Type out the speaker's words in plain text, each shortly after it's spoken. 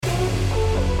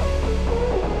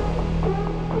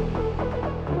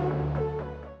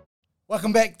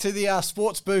Welcome back to the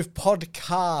Sports Booth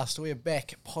podcast. We are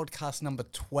back, podcast number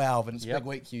 12, and it's a big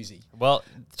week, Hughesy. Well,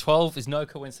 12 is no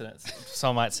coincidence,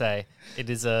 some might say. It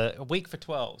is a week for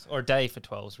 12s, or a day for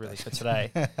 12s, really, for today.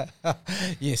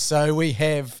 Yes, so we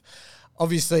have,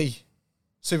 obviously,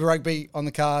 Super Rugby on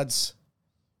the cards,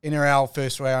 NRL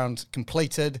first round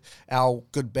completed, our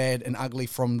good, bad, and ugly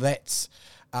from that.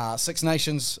 Six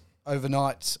Nations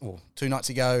overnight, or 2 nights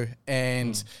ago,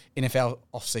 and NFL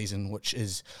off-season, which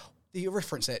is the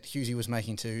reference that Hughesy was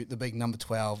making to the big number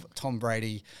 12, Tom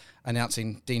Brady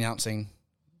denouncing,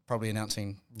 probably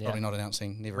announcing, probably not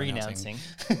announcing, never renouncing.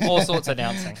 All sorts of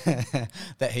announcing.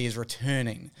 that he is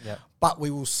returning. Yep. But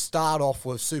we will start off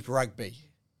with Super Rugby.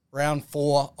 Round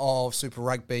 4 of Super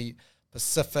Rugby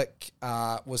Pacific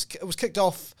was kicked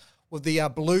off with the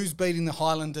Blues beating the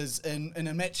Highlanders in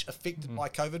a match affected by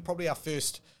COVID, probably our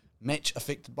first match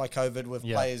affected by COVID with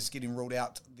players getting ruled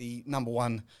out. The number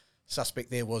one suspect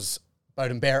there was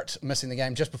Beauden Barrett missing the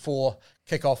game just before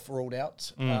kickoff, ruled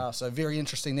out. So very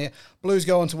interesting there. Blues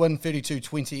go on to win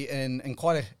 32-20 in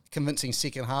quite a convincing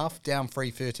second half, down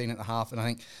 3-13 at the half. And I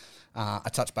think I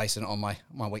touched base on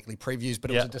my weekly previews,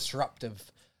 but it was a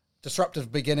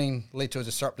disruptive beginning, led to a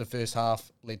disruptive first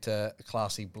half, led to a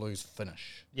classy Blues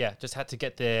finish. Yeah, just had to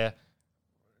get their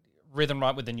rhythm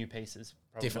right with the new pieces.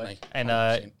 Probably. Definitely.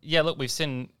 And look, we've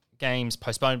seen games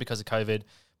postponed because of COVID.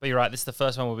 But you're right, this is the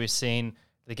first one where we've seen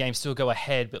the game still go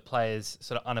ahead, but players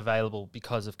sort of unavailable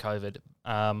because of COVID.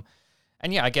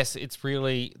 I guess it's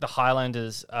really the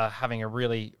Highlanders having a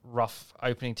really rough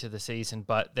opening to the season,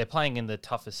 but they're playing in the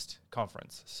toughest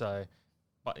conference. So,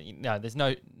 there's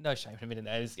no shame in admitting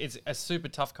that. It's a super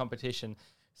tough competition.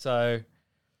 So,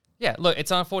 look,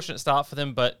 it's an unfortunate start for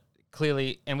them, but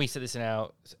clearly, and we said this in our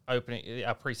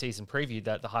preseason preview,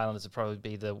 that the Highlanders would probably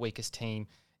be the weakest team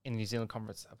in the New Zealand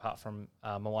Conference, apart from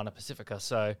Moana Pacifica.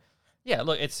 So,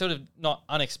 look, it's sort of not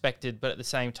unexpected, but at the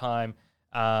same time,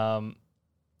 I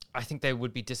think they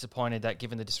would be disappointed that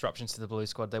given the disruptions to the Blue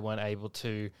squad, they weren't able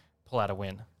to pull out a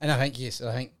win. And I think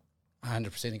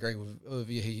 100% agree with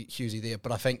you, Hughesy, there.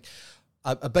 But I think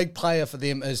a big player for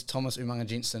them is Thomas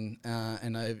Umaga-Jensen.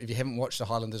 And if you haven't watched the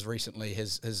Highlanders recently,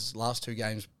 his last 2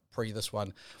 games pre this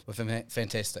one were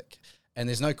fantastic. And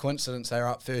there's no coincidence they were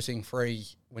up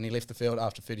 13-3 when he left the field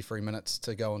after 33 minutes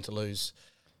to go on to lose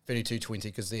 32-20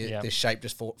 because their shape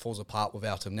just falls apart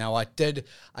without him. Now, I did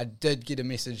get a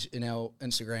message in our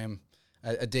Instagram,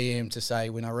 a DM to say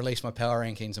when I release my power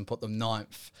rankings and put them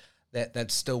 9th, that'd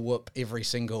still whoop every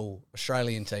single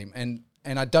Australian team.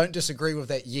 And I don't disagree with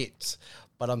that yet,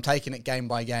 but I'm taking it game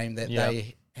by game that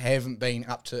they haven't been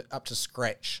up to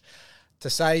scratch. To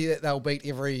say that they'll beat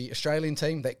every Australian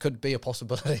team, that could be a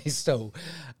possibility still.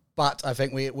 But I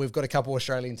think we've got a couple of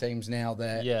Australian teams now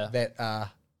that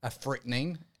are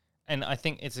threatening. And I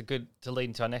think it's a good to lead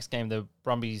into our next game, the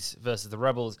Brumbies versus the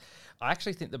Rebels. I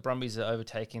actually think the Brumbies are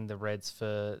overtaking the Reds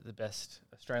for the best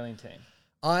Australian team.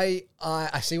 I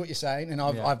see what you're saying, and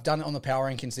I've done it on the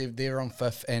power rankings. They're on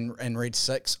 5th and Reds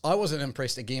 6. I wasn't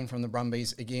impressed again from the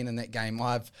Brumbies again in that game.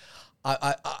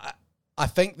 I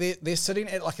think they're sitting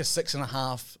at like a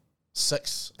 6.5,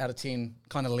 6 out of 10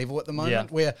 kind of level at the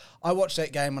moment, where I watch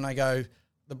that game and I go,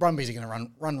 the Brumbies are going to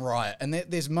run riot. And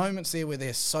there's moments there where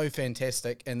they're so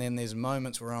fantastic, and then there's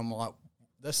moments where I'm like,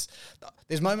 there's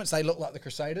moments they look like the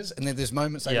Crusaders, and then there's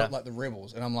moments they look like the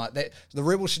Rebels. And I'm like, the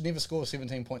Rebels should never score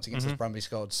 17 points against this Brumbies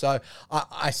squad. So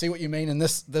I see what you mean. And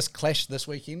this clash this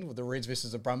weekend with the Reds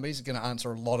versus the Brumbies is going to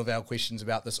answer a lot of our questions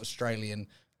about this Australian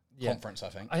conference, I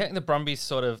think. I think the Brumbies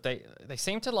sort of, they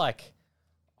seem to like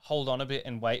hold on a bit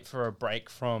and wait for a break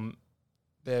from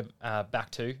their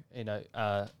back two,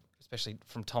 especially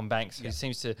from Tom Banks, who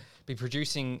seems to be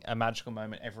producing a magical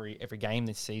moment every game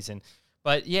this season.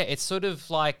 But it's sort of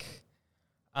like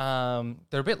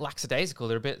they're a bit lackadaisical.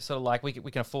 They're a bit sort of like we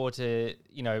can afford to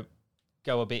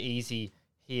go a bit easy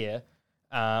here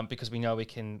because we know we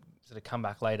can sort of come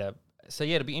back later. So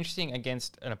it'll be interesting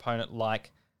against an opponent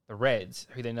like the Reds,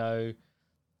 who they know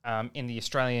in the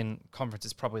Australian conference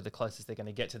is probably the closest they're going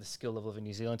to get to the skill level of a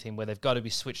New Zealand team, where they've got to be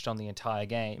switched on the entire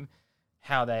game,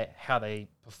 how they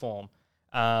perform.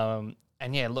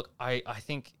 Look, I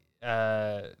think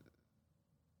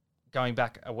going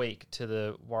back a week to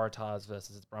the Waratahs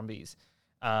versus the Brumbies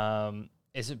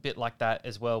is a bit like that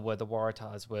as well, where the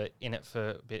Waratahs were in it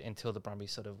for a bit until the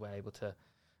Brumbies sort of were able to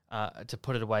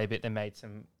put it away a bit. They made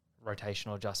some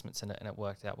rotational adjustments and it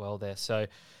worked out well there. So,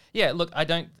 look, I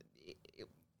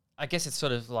guess it's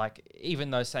sort of like,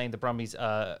 even though saying the Brumbies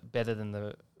are better than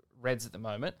the Reds at the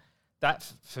moment,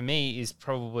 that for me is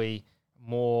probably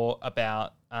more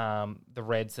about the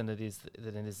Reds than it is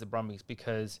the Brumbies,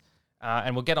 because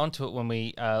and we'll get onto it when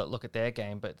we look at their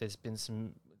game. But there's been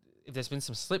some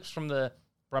slips from the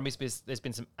Brumbies, there's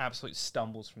been some absolute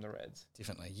stumbles from the Reds.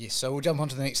 Definitely, yes. So we'll jump on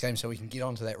to the next game so we can get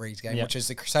on to that Reeds game, which is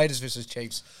the Crusaders versus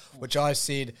Chiefs, which I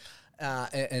said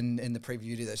in the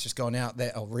preview video that's just gone out,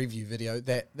 that review video,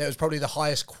 that was probably the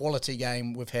highest quality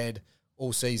game we've had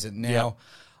all season. Now,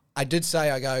 I did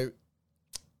say,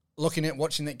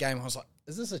 watching that game, I was like,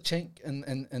 is this a chink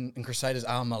in Crusaders'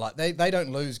 armour? Like, they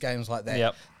don't lose games like that.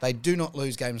 Yep. They do not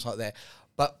lose games like that.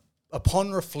 But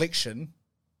upon reflection,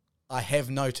 I have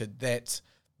noted that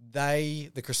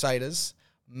the Crusaders,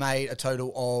 made a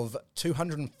total of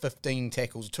 215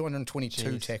 tackles,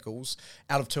 222 tackles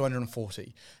out of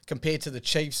 240, compared to the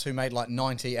Chiefs, who made like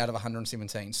 90 out of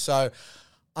 117. So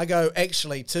I go,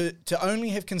 actually, to only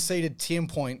have conceded 10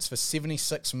 points for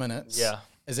 76 minutes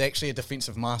is actually a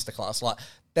defensive masterclass. Like,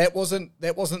 that wasn't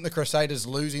the Crusaders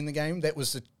losing the game. That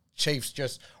was the Chiefs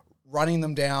just running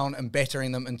them down and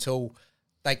battering them until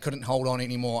they couldn't hold on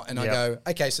anymore. And I go,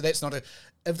 okay, so that's not a...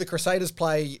 If the Crusaders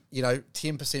play,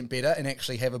 10% better and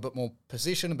actually have a bit more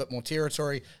possession, a bit more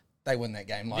territory, they win that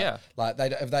game.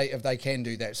 If they can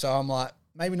do that. So I'm like,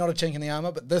 maybe not a chink in the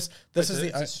armour, but this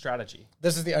is the strategy.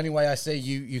 This is the only way I see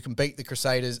you can beat the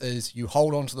Crusaders, is you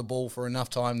hold on to the ball for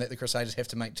enough time that the Crusaders have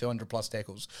to make 200 plus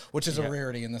tackles, which is a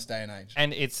rarity in this day and age.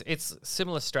 And it's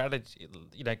similar strategy,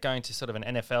 going to sort of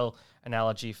an NFL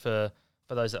analogy for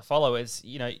those that follow, is,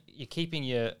 you're keeping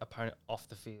your opponent off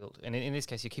the field. And in this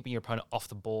case, you're keeping your opponent off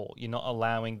the ball. You're not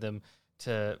allowing them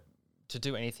to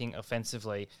do anything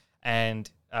offensively.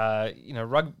 And, in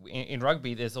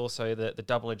rugby, there's also the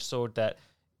double-edged sword that,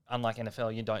 unlike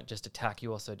NFL, you don't just attack,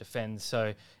 you also defend.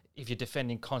 So if you're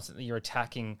defending constantly, your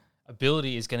attacking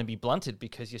ability is going to be blunted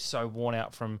because you're so worn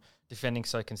out from defending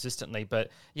so consistently. But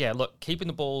yeah, look, keeping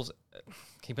the ball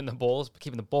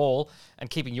and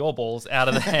keeping your balls out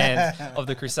of the hands of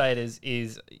the Crusaders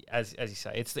is, as you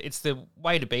say, it's the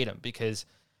way to beat them, because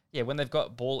when they've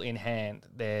got ball in hand,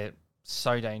 they're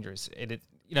so dangerous. The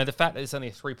fact that there's only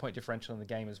a 3-point differential in the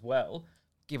game as well,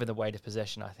 given the weight of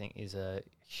possession, I think is a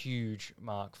huge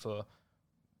mark for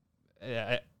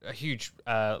a huge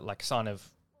sign of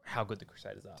how good the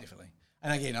Crusaders are. Definitely.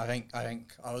 And again, I think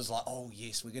I was like, oh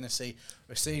yes, we're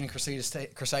seeing a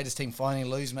Crusaders team finally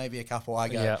lose maybe a couple.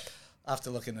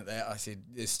 After looking at that, I said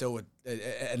there's still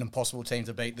an impossible team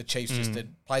to beat. The Chiefs just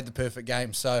played the perfect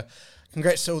game. So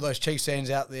congrats to all those Chiefs fans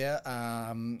out there.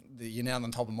 You're now on the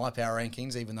top of my power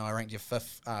rankings, even though I ranked you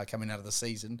 5th coming out of the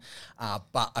season.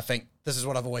 But I think this is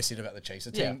what I've always said about the Chiefs,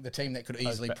 the team that could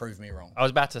easily prove me wrong. I was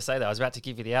about to say that. I was about to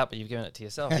give you the out, but you've given it to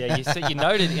yourself. Yeah, you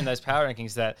noted in those power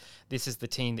rankings that this is the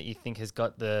team that you think has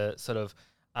got the sort of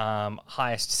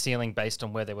highest ceiling based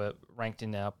on where they were ranked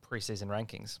in our preseason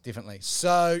rankings. Definitely.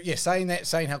 So,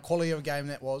 saying how quality of a game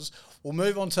that was, we'll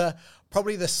move on to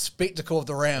probably the spectacle of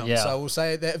the round. Yeah. So we'll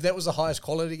say that if that was the highest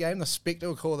quality game, the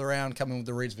spectacle of the round coming with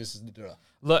the Reds versus the Drua.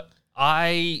 Look,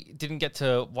 I didn't get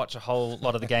to watch a whole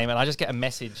lot of the game, and I just get a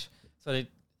message sort of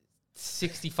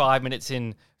 65 minutes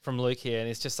in from Luke here, and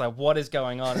it's just like, what is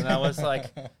going on? And I was like...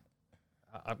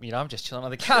 I'm just chilling on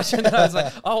the couch, and then I was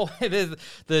like, oh, there's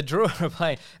the Drua are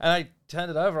playing. And I turned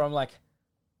it over, I'm like,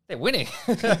 they're winning.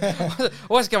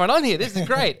 What's going on here? This is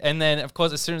great. And then, of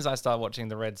course, as soon as I start watching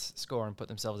the Reds score and put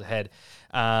themselves ahead,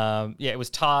 it was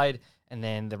tied, and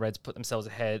then the Reds put themselves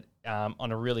ahead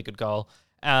on a really good goal,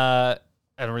 and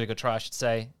a really good try, I should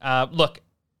say. Look,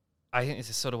 I think this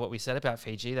is sort of what we said about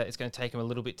Fiji, that it's going to take them a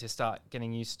little bit to start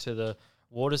getting used to the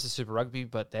waters of Super Rugby,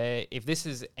 but if this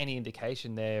is any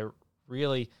indication, they're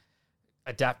really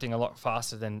adapting a lot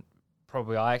faster than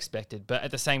probably I expected. But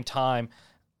at the same time,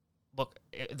 look,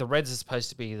 the Reds are supposed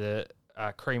to be the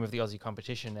cream of the Aussie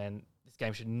competition, and this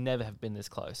game should never have been this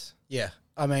close. Yeah,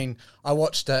 I mean, I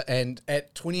watched it, and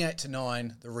at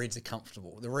 28-9, the Reds are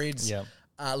comfortable. The Reds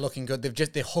are looking good.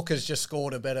 Their hookers just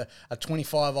scored a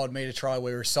 25-odd metre try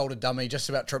where he sold a dummy, just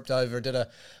about tripped over, did a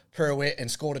pirouette and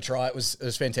scored a try. It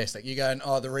was fantastic. You're going,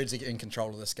 the Reds are in control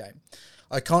of this game.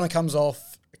 O'Connor comes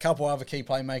off. A couple other key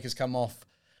playmakers come off.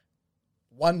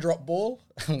 One drop ball.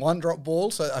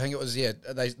 So I think it was,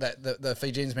 the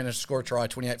Fijians managed to score a try,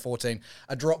 28-14.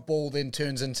 A drop ball then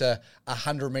turns into a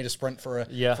 100-metre sprint for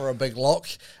a big lock.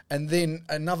 And then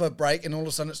another break, and all of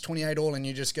a sudden it's 28-all, and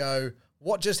you just go,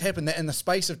 what just happened? That in the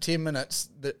space of 10 minutes,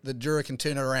 the Drua can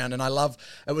turn it around. And I love,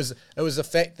 it was the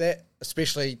fact that,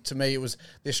 especially to me, it was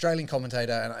the Australian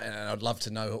commentator, and I'd love to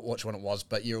know which one it was,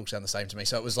 but you all sound the same to me.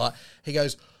 So it was like, he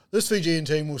goes, this Fijian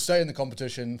team will stay in the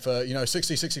competition for,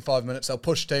 60, 65 minutes. They'll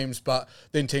push teams, but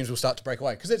then teams will start to break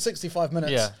away. Because at 65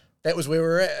 minutes, that was where we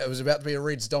were at. It was about to be a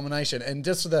Reds domination. And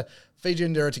just for the Fiji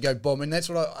and Drua to go boom, and that's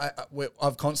what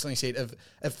I've constantly said.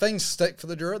 If things stick for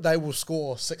the Drua, they will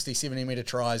score 60, 70-metre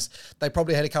tries. They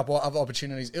probably had a couple of other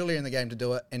opportunities earlier in the game to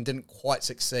do it and didn't quite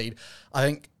succeed. I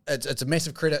think it's a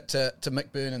massive credit to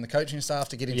Mick Byrne and the coaching staff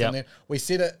to get him in there. We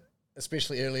said it,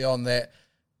 especially early on, that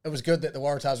it was good that the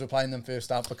Waratahs were playing them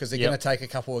first up because they're going to take a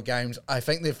couple of games. I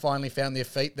think they've finally found their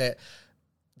feet,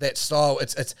 that style.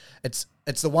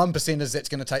 It's the 1%ers that's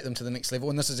going to take them to the next level,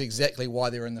 and this is exactly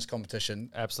why they're in this competition.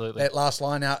 Absolutely. That last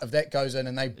line out, if that goes in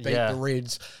and they beat the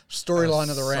Reds, storyline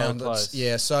of the round.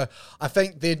 So I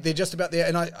think they're just about there.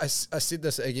 And I said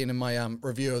this again in my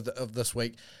review of this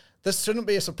week. This shouldn't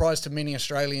be a surprise to many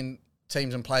Australian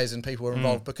teams and players and people who are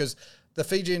involved because the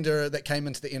Fiji and Drua that came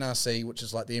into the NRC, which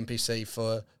is like the NPC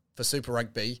for Super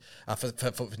Rugby,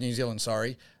 for New Zealand,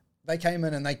 they came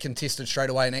in and they contested straight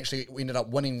away and actually ended up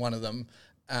winning one of them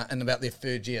in about their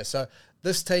third year. So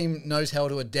this team knows how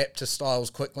to adapt to styles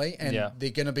quickly, and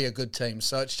they're going to be a good team.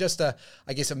 So it's just a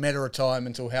matter of time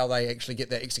until how they actually get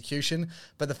that execution.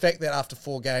 But the fact that after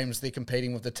 4 games they're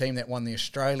competing with the team that won the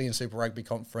Australian Super Rugby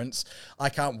Conference, I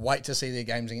can't wait to see their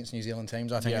games against New Zealand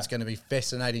teams. I think it's going to be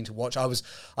fascinating to watch. I was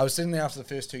sitting there after the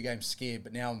first 2 games scared,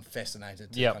 but now I'm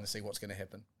fascinated to kind of see what's going to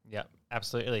happen. Yeah,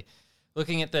 absolutely.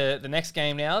 Looking at the next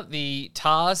game now, the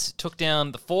Tars took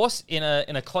down the Force in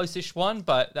a close-ish one,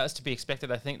 but that was to be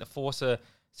expected. I think the Force are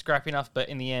scrappy enough, but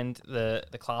in the end, the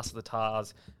class of the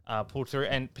Tars pulled through.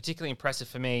 And particularly impressive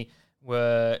for me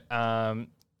were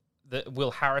the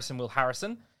Will Harrison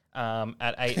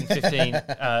at 8 and 15,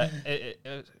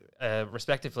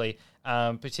 respectively.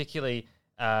 Particularly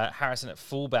Harrison at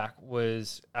fullback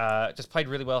was just played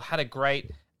really well, had a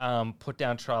great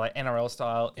put-down try, like NRL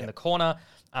style, in the corner.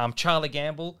 Charlie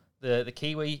Gamble, the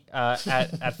Kiwi at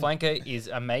flanker, is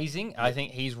amazing. I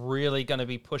think he's really going to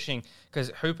be pushing because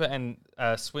Hooper and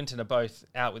Swinton are both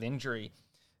out with injury.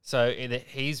 So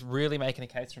he's really making a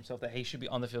case for himself that he should be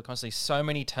on the field constantly. So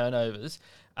many turnovers,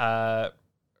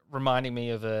 reminding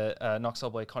me of a Knoxville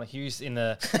boy, Connor Hughes, in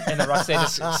the ruck there,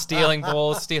 just stealing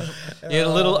balls, a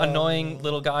little annoying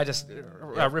little guy, just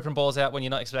ripping balls out when you're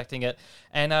not expecting it.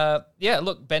 And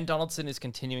look, Ben Donaldson is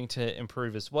continuing to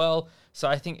improve as well. So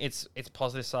I think it's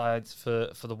positive sides for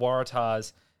the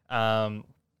Waratahs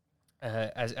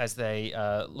as they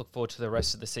look forward to the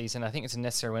rest of the season. I think it's a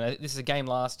necessary win. This is a game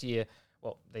last year.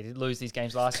 Well, they did lose these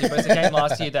games last year, but it's a game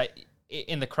last year that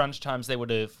in the crunch times they would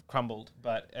have crumbled.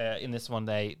 But in this one,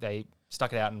 they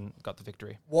stuck it out and got the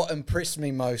victory. What impressed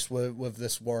me most with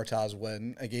this Waratahs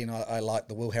win, again, I like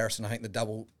the Will Harrison. I think the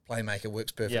double playmaker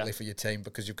works perfectly for your team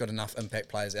because you've got enough impact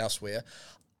players elsewhere.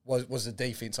 Was the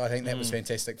defense. I think that was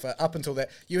fantastic. For up until that,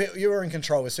 you were in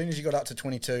control. As soon as you got up to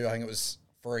 22, I think it was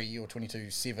 3 or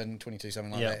 22-7, 22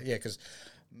 something like that. Yeah, because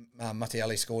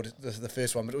Matiali scored the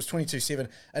first one, but it was 22-7.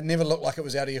 It never looked like it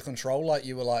was out of your control. Like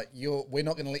you were like, we're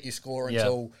not going to let you score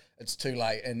until it's too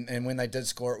late. And when they did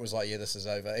score, it was like, this is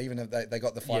over. Even if they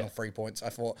got the final 3 points, I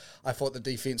thought the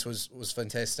defense was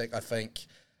fantastic. I think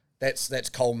that's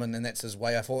Coleman and that's his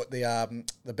way. I thought the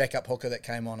backup hooker that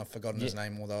came on, I've forgotten his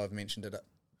name, although I've mentioned it.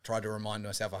 Tried to remind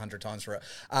myself 100 times for it.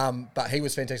 But he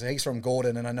was fantastic. He's from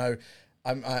Gordon, and I know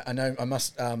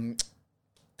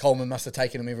Coleman must have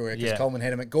taken him everywhere because Coleman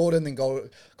had him at Gordon, then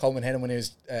Coleman had him when he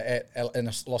was in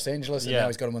Los Angeles, and now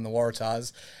he's got him in the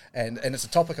Waratahs. And it's a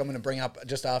topic I'm going to bring up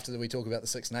just after we talk about the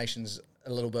Six Nations,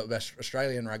 a little bit about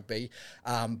Australian rugby.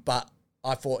 But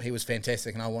I thought he was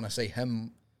fantastic, and I want to see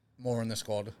him more in the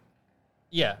squad.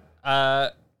 Yeah.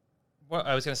 What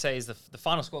I was going to say is the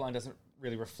final scoreline doesn't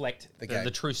really reflect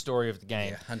the true story of the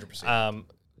game.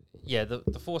 Yeah, 100%.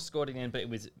 The Force scored in the end, but it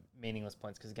was meaningless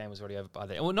points because the game was already over by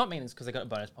then. Well, not meaningless because they got a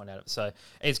bonus point out of it. So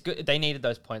it's good. They needed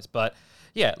those points. But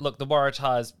yeah, look, the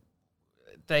Waratahs,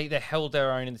 they held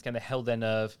their own in this game. They held their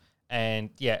nerve. And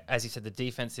yeah, as you said, the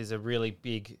defense is a really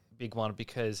big one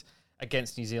because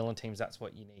against New Zealand teams, that's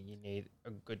what you need. You need a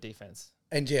good defense.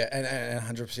 And yeah,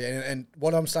 and 100%. And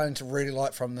what I'm starting to really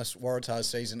like from this Waratahs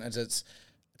season is it's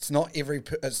not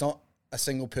a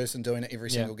single person doing it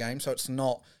every single game. So it's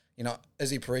not.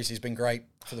 Izzy Parisi's been great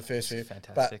for the first few,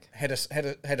 fantastic. But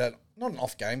had a not an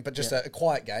off game, but just a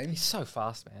quiet game. He's so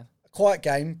fast, man. A quiet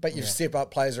game, but you've stepped up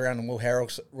players around and Will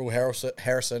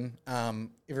Harrison,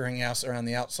 everything else around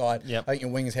the outside. Yep. I think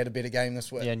your wingers had a better game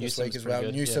this week as well.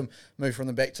 Good, Newsome moved from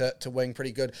the back to wing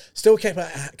pretty good. Still kept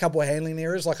a couple of handling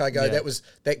errors.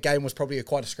 That game was probably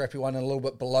quite a scrappy one and a little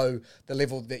bit below the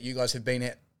level that you guys have been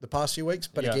at the past few weeks.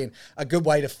 But again, a good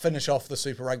way to finish off the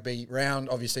Super Rugby round.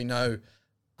 Obviously, no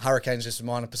Hurricanes just a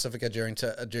minor Pacifica due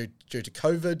to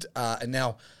COVID, and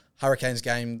now Hurricanes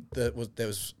game that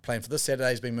was planned for this Saturday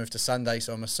has been moved to Sunday.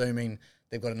 So I'm assuming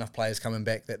they've got enough players coming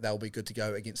back that they'll be good to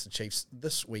go against the Chiefs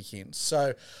this weekend.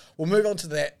 So we'll move on to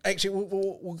that. Actually,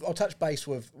 I'll touch base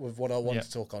with what I wanted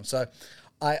to talk on. So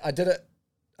I did it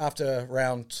after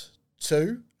round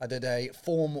 2. I did a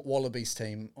form Wallabies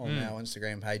team on our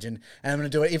Instagram page, and I'm going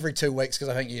to do it every 2 weeks because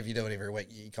I think if you do it every week,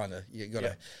 you got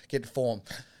to get form.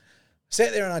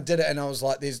 Sat there and I did it, and I was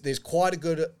like, there's quite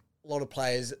a lot of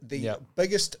players. The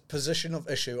biggest position of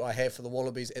issue I have for the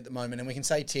Wallabies at the moment, and we can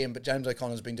say 10, but James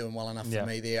O'Connor's been doing well enough for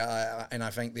me there, and I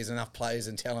think there's enough players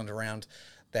and talent around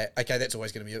that, okay, that's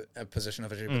always going to be a position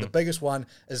of issue. But the biggest one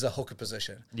is the hooker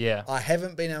position. Yeah. I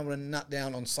haven't been able to nut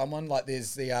down on someone. Like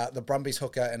there's the Brumbies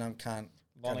hooker, and I can't...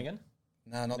 Lonergan?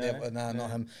 No, not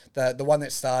him. The one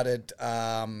that started...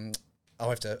 I'll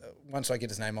have to, once I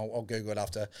get his name, I'll Google it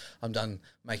after I'm done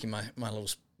making my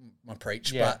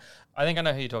preach. Yeah. But I think I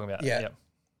know who you're talking about. Yeah.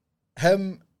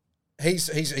 Him,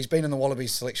 he's been in the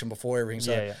Wallabies selection before everything.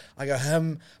 So I go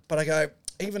him, but I go,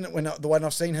 even the one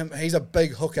I've seen him, he's a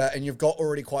big hooker, and you've got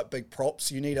already quite big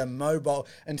props. You need a mobile.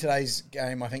 In today's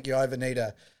game, I think you either need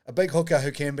a big hooker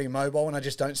who can be mobile, and I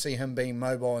just don't see him being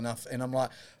mobile enough. And I'm like,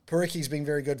 Pareki's been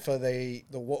very good for the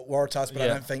Waratahs, but I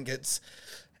don't think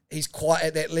he's quite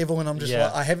at that level, and I'm just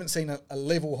like, I haven't seen a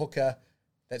level hooker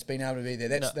that's been able to be there.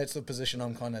 That's the position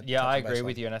I'm kind of... Yeah, I agree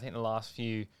with you, and I think the last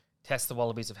few tests the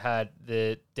Wallabies have had,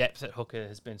 the depth at hooker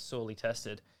has been sorely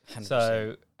tested. 100%.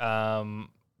 So,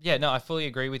 I fully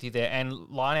agree with you there, and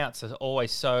lineouts are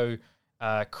always so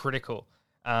critical.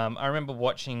 I remember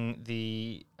watching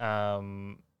the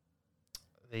Rugby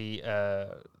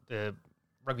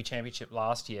Championship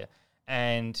last year,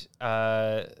 and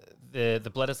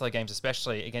the Bledisloe games,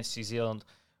 especially against New Zealand,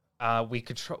 we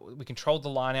controlled the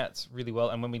lineouts really well,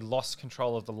 and when we lost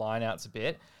control of the lineouts a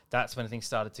bit, that's when things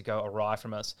started to go awry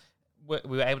from us. We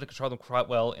were able to control them quite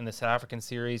well in the South African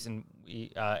series, and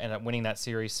we ended up winning that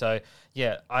series. So,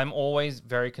 I'm always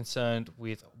very concerned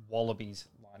with Wallabies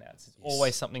lineouts. It's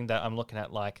always something that I'm looking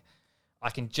at, like, I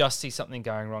can just see something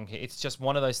going wrong here. It's just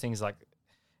one of those things, like,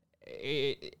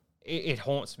 it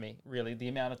haunts me, really, the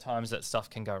amount of times that stuff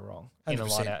can go wrong 100%. In a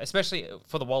lineout, especially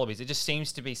for the Wallabies. It just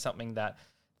seems to be something that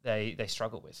they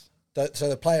struggle with. So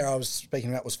the player I was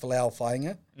speaking about was Folau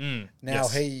Fainga. Now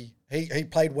he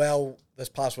played well this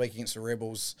past week against the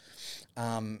Rebels,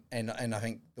 and I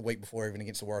think the week before, even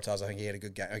against the Waratahs, I think he had a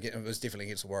good game. It was definitely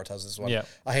against the Waratahs as well. Yeah.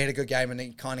 I had a good game, and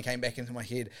he kind of came back into my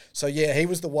head. So he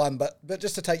was the one. But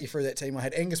just to take you through that team, I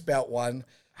had Angus Bout 1.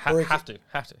 Have to.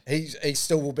 He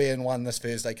still will be in 1 this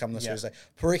Thursday. Thursday.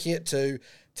 Pareki at 2.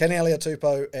 Tanelia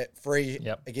Tupou at 3.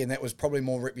 Yep. Again, that was probably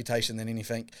more reputation than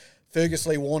anything. Fergus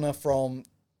Lee Warner from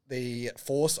the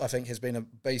Force, I think, has been a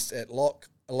beast at lock,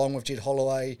 along with Jed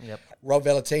Holloway. Yep. Rob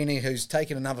Valentini, who's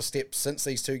taken another step since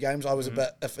these 2 games. I was a bit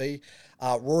iffy.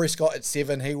 Rory Scott at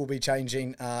 7, he will be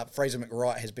changing. Fraser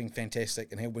McWright has been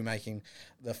fantastic, and he'll be making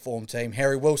the form team.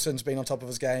 Harry Wilson's been on top of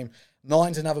his game.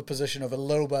 9's another position of a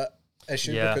little bit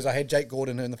issue because I had Jake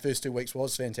Gordon, who in the first 2 weeks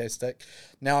was fantastic.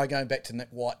 Now I'm going back to Nick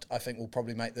White. I think will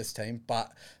probably make this team,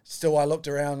 but still I looked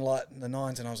around like the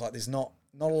 9s and I was like, there's not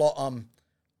a lot I'm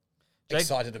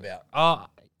excited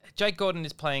about. Jake Gordon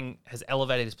has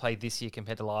elevated his play this year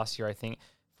compared to last year, I think.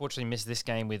 Fortunately missed this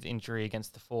game with injury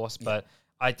against the Force, but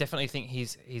I definitely think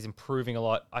he's improving a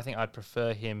lot. I think I'd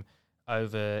prefer him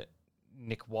over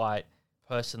Nick White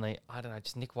personally. I don't know,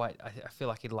 just Nick White, I feel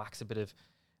like he lacks a bit of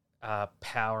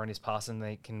power in his pass, and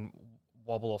they can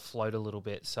wobble or float a little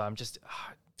bit. So I'm just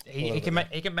he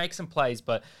can make some plays,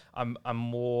 but I'm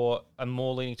more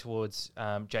leaning towards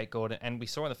Jake Gordon. And we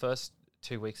saw in the first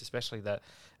 2 weeks, especially, that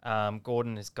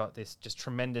Gordon has got this just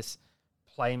tremendous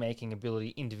playmaking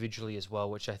ability individually as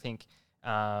well, which I think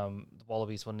the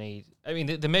Wallabies will need. I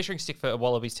mean, the measuring stick for a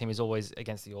Wallabies team is always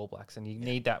against the All Blacks, and you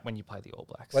need that when you play the All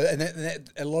Blacks. Well, and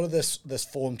a lot of this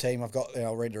form team, I've got,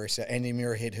 I'll read the rest. Andy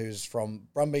Muirhead, who's from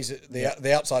Brumbies,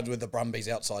 the outsides with the Brumbies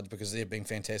outsides because they've been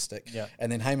fantastic. Yeah.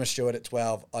 And then Hamish Stewart at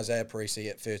 12, Isaiah Parisi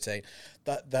at 13.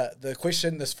 The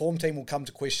question, this form team will come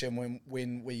to question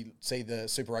when we see the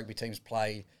Super Rugby teams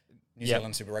play New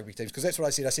Zealand Super Rugby teams, because that's what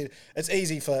I said. I said it's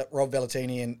easy for Rob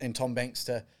Valentini and Tom Banks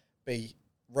to be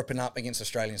ripping up against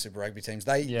Australian Super Rugby teams.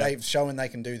 They've shown they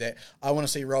can do that. I want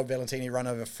to see Rob Valentini run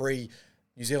over 3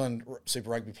 New Zealand Super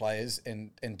Rugby players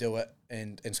and do it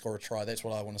and score a try. That's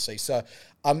what I want to see. So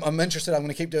I'm interested. I'm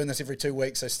going to keep doing this every 2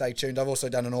 weeks, so stay tuned. I've also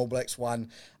done an All Blacks one,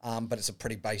 but it's a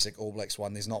pretty basic All Blacks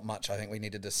one. There's not much I think we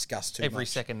need to discuss too much. Every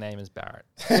second name is Barrett.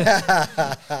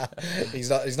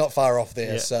 He's not far off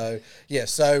there. Yeah.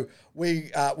 So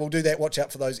we'll do that. Watch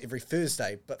out for those every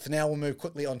Thursday. But for now, we'll move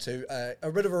quickly on to a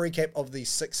bit of a recap of the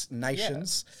 6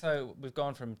 nations. Yeah. So we've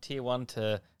gone from Tier 1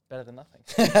 to better than nothing.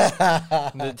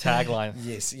 The tagline.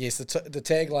 Yes. The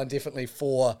tagline definitely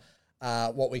for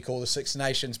what we call the Six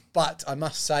Nations. But I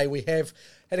must say we have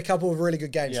had a couple of really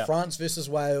good games. Yeah. France versus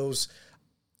Wales,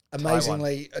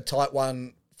 amazingly a tight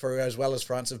one for as well as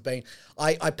France have been.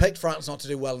 I picked France not to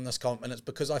do well in this comp, and it's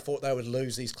because I thought they would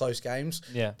lose these close games.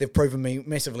 Yeah. They've proven me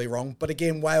massively wrong. But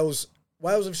again, Wales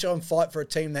have shown fight for a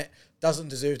team that doesn't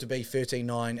deserve to be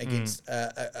 13-9 against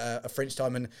a French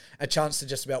time, and a chance to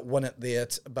just about win it there.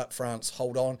 But France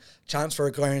hold on. Chance for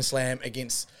a Grand Slam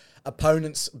against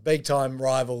opponents, big-time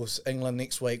rivals, England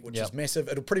next week, which is massive.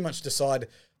 It'll pretty much decide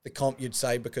the comp, you'd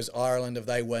say, because Ireland, if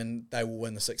they win, they will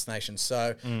win the Six Nations.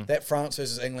 So that France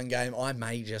versus England game, I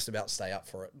may just about stay up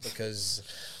for it because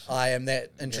I am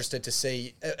that interested to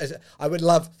see. I would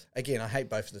love, again, I hate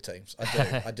both of the teams. I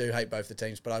do. I do hate both the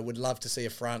teams, but I would love to see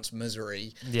a France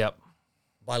misery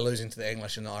by losing to the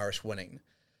English and the Irish winning.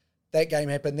 That game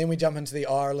happened. Then we jump into the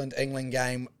Ireland-England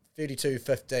game,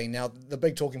 32-15. Now, the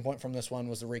big talking point from this one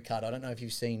was the red card. I don't know if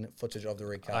you've seen footage of the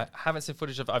red card. I haven't seen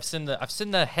footage of. I've seen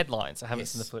the headlines. I haven't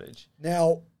seen the footage.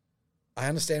 Now, I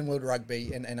understand World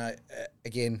Rugby, and I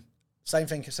again, same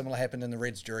thing similar happened in the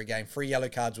Reds Drua game. 3 yellow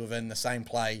cards within the same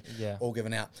play, all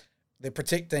given out. They're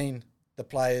protecting the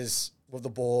players with the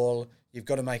ball. You've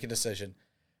got to make a decision.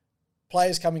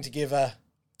 Players coming together.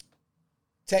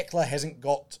 Tackler hasn't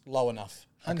got low enough.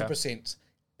 100%.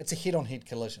 It's a head-on-head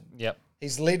collision. Yep.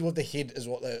 He's led with the head is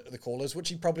what the call is, which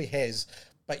he probably has,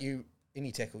 but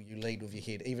any tackle, you lead with your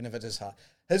head, even if it is hard.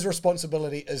 His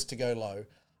responsibility is to go low.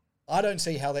 I don't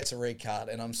see how that's a red card,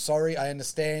 and I'm sorry, I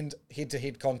understand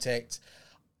head-to-head contact.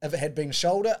 If it had been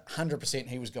shoulder, 100%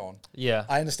 he was gone. Yeah.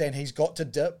 I understand he's got to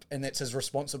dip, and that's his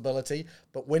responsibility,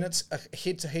 but when it's a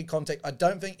head-to-head contact, I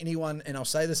don't think anyone, and I'll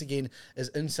say this again, is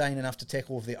insane enough to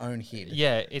tackle with their own head.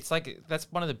 Yeah, it's like,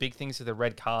 that's one of the big things with the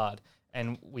red card.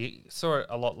 And we saw it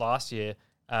a lot last year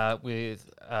last year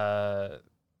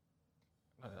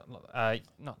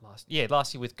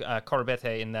with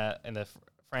Corabete in the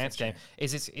France game.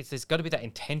 There's got to be that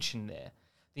intention there,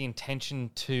 the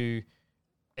intention to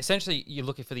essentially you're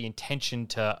looking for the intention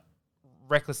to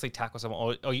recklessly tackle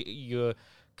someone, or you're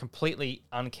completely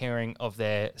uncaring of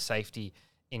their safety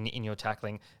in your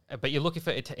tackling, but you're looking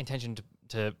for intention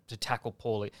to tackle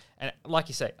poorly. And like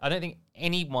you say, I don't think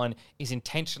anyone is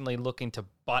intentionally looking to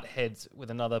butt heads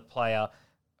with another player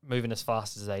moving as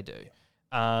fast as they do.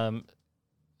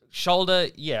 Shoulder,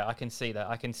 yeah, I can see that.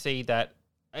 I can see that.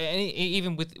 And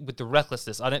even with the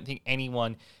recklessness, I don't think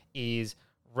anyone is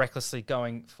recklessly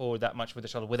going forward that much with the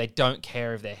shoulder where they don't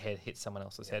care if their head hits someone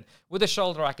else's head. With the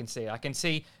shoulder, I can see it. I can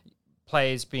see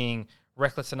players being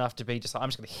reckless enough to be just like, I'm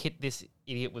just going to hit this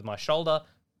idiot with my shoulder.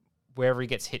 Wherever he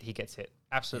gets hit, he gets hit.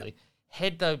 Absolutely. Yep.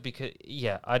 Head, though, because,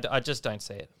 I just don't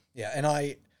see it. Yeah, and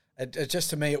it just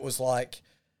to me, it was like,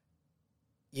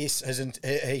 yes,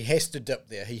 he has to dip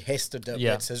there. He has to dip.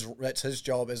 Yeah. That's his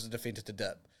job as a defender to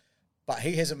dip. But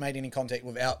he hasn't made any contact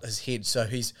without his head, so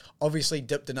he's obviously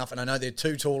dipped enough. And I know they're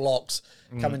two tall locks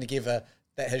coming together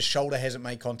that his shoulder hasn't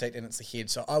made contact and it's the head.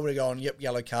 So I would have gone,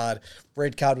 yellow card.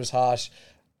 Red card was harsh.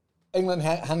 England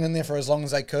hung in there for as long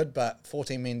as they could, but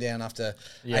 14 men down after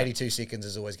 82 seconds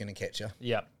is always going to catch you.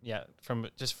 Yeah. From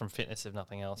fitness, if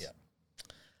nothing else. Yeah.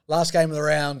 Last game of the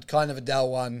round, kind of a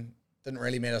dull one. Didn't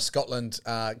really matter. Scotland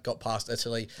got past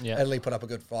Italy. Yeah. Italy put up a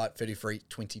good fight,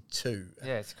 33-22.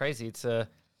 Yeah, it's crazy. It's a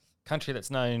country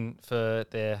that's known for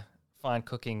their fine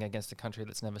cooking against a country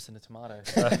that's never seen a tomato.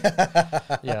 So,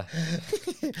 yeah.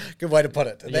 Good way to put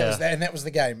it. That was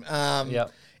the game.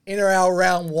 NRL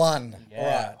Round 1. Yeah. All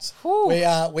right. Whew.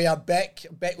 We are back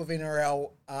with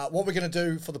NRL. What we're going to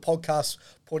do for the podcast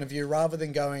point of view, rather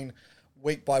than going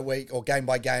week by week or game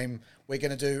by game, we're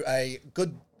going to do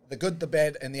the good, the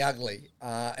bad, and the ugly.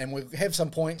 And we'll have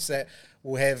some points that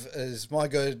we'll have is my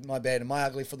good, my bad, and my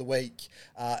ugly for the week.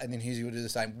 And then Hughesy will do the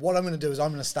same. What I'm going to do is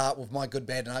I'm going to start with my good,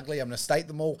 bad, and ugly. I'm going to state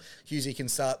them all. Hughesy can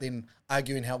start then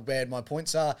arguing how bad my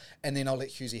points are. And then I'll let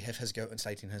Hughesy have his go and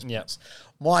stating his points.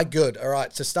 My good. All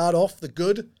right. To start off, the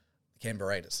good, the Canberra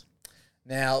Raiders.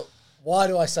 Now, why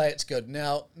do I say it's good?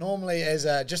 Now, normally as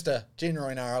just a general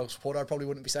NRL supporter, I probably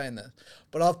wouldn't be saying that.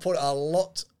 But I've put a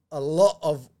lot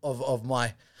of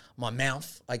my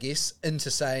mouth, I guess,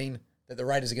 into saying that the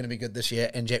Raiders are going to be good this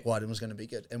year and Jack Whiten was going to be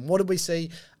good. And what did we see?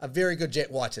 A very good Jack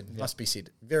Whiten, must be said.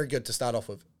 Very good to start off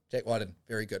with. Jack Whiten,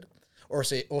 very good.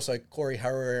 Also, Corey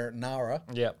Harawira-Naera.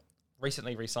 Yeah.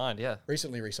 Recently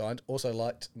re-signed. Also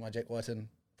liked my Jack Whiten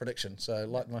prediction. So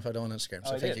liked my photo on Instagram.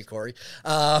 So thank you, Corey.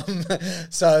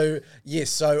 So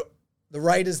the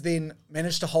Raiders then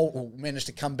managed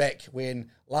to come back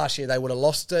when last year they would have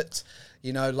lost it.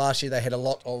 You know, last year they had a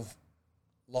lot of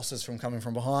losses from coming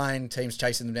from behind, teams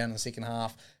chasing them down in the second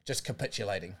half, just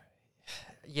capitulating.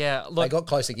 Yeah, look, they got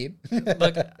close again.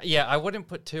 Look, yeah, I wouldn't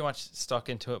put too much stock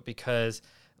into it because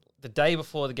the day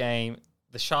before the game,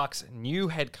 the Sharks' new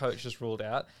head coach was ruled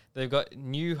out. They've got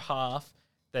new half.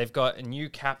 They've got a new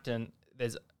captain.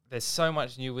 There's so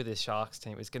much new with this Sharks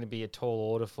team. It's going to be a tall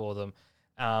order for them.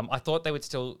 I thought they would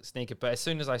still sneak it, but as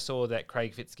soon as I saw that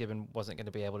Craig Fitzgibbon wasn't going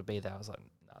to be able to be there, I was like,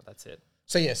 no, that's it.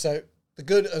 So the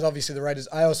good is obviously the Raiders.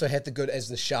 I also had the good as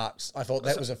the Sharks. I thought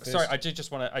that was a first. Sorry, I do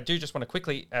just want to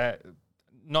quickly,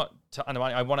 not to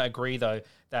undermine. I want to agree though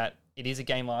that it is a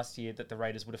game last year that the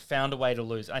Raiders would have found a way to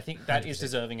lose. I think that 100%. Is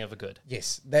deserving of a good.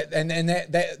 Yes, that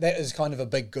is kind of a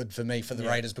big good for me for the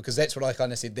Raiders because that's what I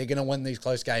kind of said. They're going to win these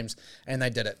close games, and they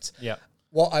did it. Yeah.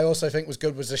 What I also think was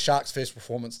good was the Sharks' first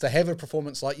performance. To have a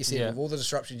performance, like you said, with all the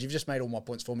disruptions, you've just made all my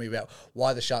points for me about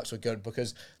why the Sharks were good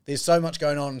because there's so much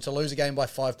going on. To lose a game by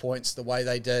 5 points the way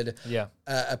they did,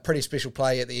 a pretty special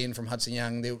play at the end from Hudson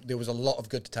Young. There was a lot of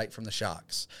good to take from the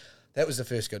Sharks. That was the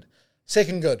first good.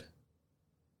 Second good,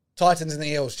 Titans and the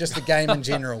Eels, just the game in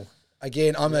general.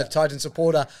 Again, I'm a Titan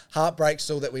supporter. Heartbreak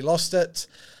still that we lost it.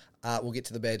 We'll get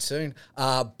to the bad soon.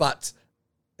 But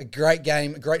a great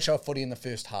game, a great show of footy in the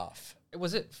first half.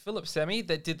 Was it Philip Semi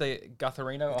that did the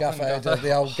Gutherino?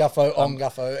 The old Guffo on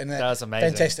Guffo. And that was amazing.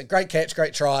 Fantastic. Great catch,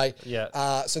 great try.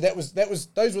 Yeah. So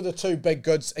those were the two big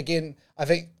goods. Again, I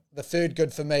think the third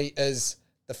good for me is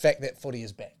the fact that footy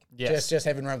is back. Yes. Just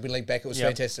having Rugby League back, it was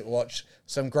fantastic to watch.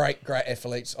 Some great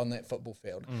athletes on that football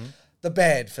field. Mm-hmm. The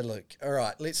bad for Luke. All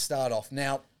right, let's start off.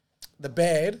 Now, the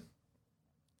bad,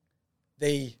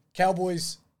 the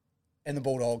Cowboys and the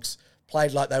Bulldogs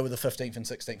played like they were the 15th and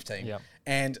 16th team. Yeah.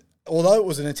 And although it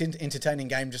was an entertaining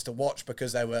game just to watch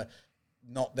because they were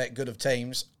not that good of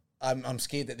teams, I'm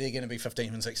scared that they're going to be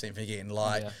 15th and 16th again.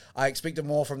 I expected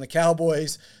more from the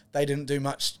Cowboys. They didn't do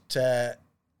much to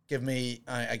give me,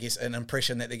 I guess, an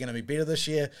impression that they're going to be better this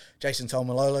year. Jason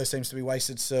Taumalolo seems to be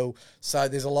wasted still. So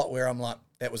there's a lot where I'm like,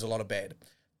 that was a lot of bad.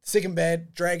 Second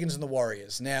bad, Dragons and the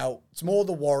Warriors. Now, it's more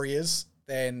the Warriors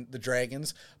than the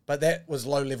Dragons, but that was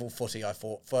low-level footy, I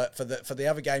thought. For the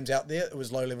other games out there, it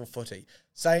was low-level footy.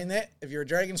 Saying that, if you're a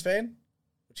Dragons fan,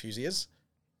 which Hughesy is,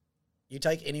 you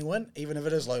take any win, even if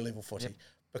it is low-level footy. Yep.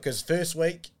 Because first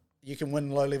week, you can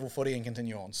win low-level footy and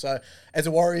continue on. So, as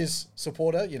a Warriors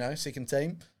supporter, second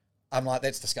team, I'm like,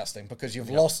 that's disgusting because you've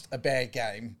lost a bad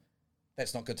game.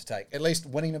 That's not good to take. At least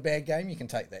winning a bad game, you can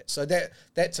take that. So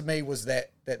that to me was that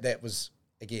was,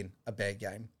 again, a bad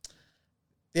game.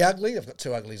 The ugly, I've got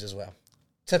two uglies as well.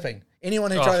 Tipping.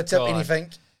 Anyone who tried to tip anything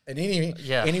in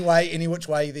any way, any which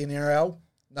way, the NRL,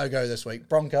 no go this week.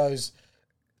 Broncos.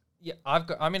 Yeah,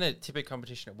 I'm in a tipping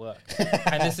competition at work,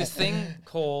 and there's this thing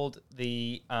called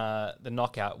the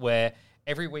knockout where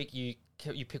every week you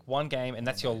pick one game and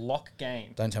that's your lock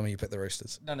game. Don't tell me you pick the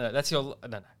Roosters. No, that's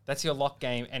your lock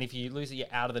game, and if you lose it, you're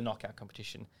out of the knockout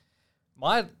competition.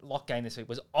 My lock game this week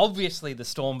was obviously the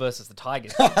Storm versus the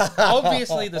Tigers.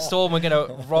 Obviously, the Storm were going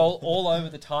to roll all over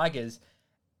the Tigers.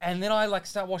 And then I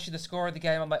start watching the score of the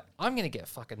game. I'm like, I'm going to get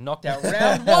fucking knocked out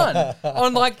round one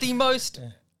on the most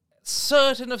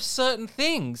certain of certain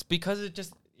things because it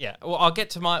just Well, I'll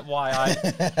get to my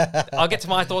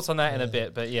thoughts on that in a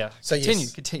bit. But yeah, so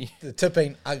continue. The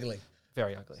tipping ugly,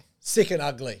 very ugly. Second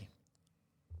ugly,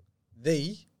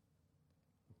 the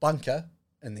bunker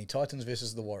in the Titans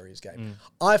versus the Warriors game.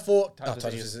 I thought... Titans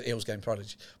versus the Eels game,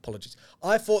 apologies.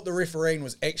 I thought the refereeing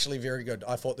was actually very good.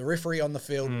 I thought the referee on the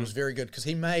field was very good because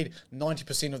he made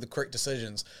 90% of the correct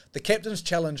decisions. The captain's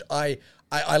challenge, I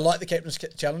like the captain's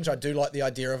challenge. I do like the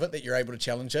idea of it, that you're able to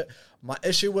challenge it. My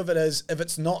issue with it is, if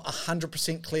it's not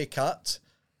 100% clear-cut,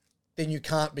 then you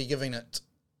can't be giving it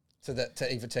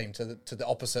to either team. To the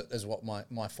opposite is what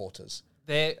my thought is.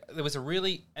 There was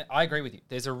I agree with you.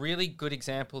 There's a really good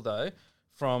example, though,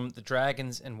 from the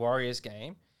Dragons and Warriors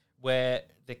game where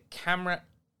the camera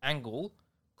angle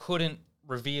couldn't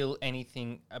reveal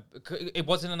anything. It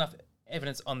wasn't enough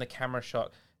evidence on the camera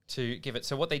shot to give it.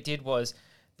 So what they did was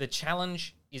the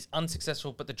challenge is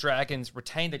unsuccessful, but the Dragons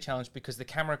retained the challenge because the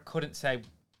camera couldn't say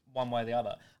one way or the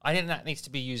other. I think that needs to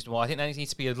be used more. I think that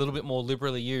needs to be a little bit more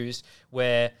liberally used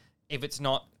where if it's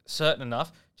not certain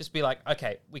enough, just be like,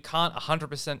 okay, we can't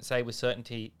 100% say with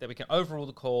certainty that we can overrule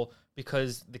the call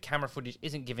because the camera footage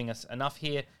isn't giving us enough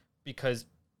here, because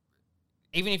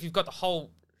even if you've got the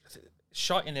whole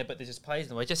shot in there but there's just plays in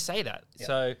the way, just say that. Yeah.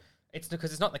 So it's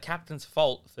because it's not the captain's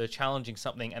fault for challenging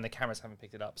something and the cameras haven't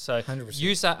picked it up. So 100%.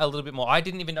 Use that a little bit more. I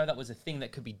didn't even know that was a thing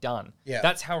that could be done. Yeah.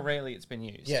 That's how rarely it's been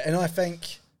used. Yeah, and I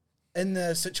think in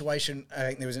the situation, I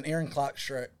think there was an Aaron Clark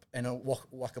strip and a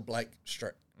Waka Blake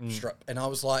strip. And I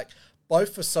was like,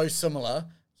 both are so similar,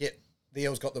 yet the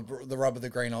Eels got the rub of the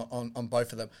green on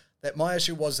both of them. That my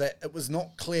issue was that it was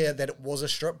not clear that it was a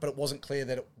strip, but it wasn't clear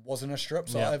that it wasn't a strip.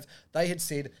 So they had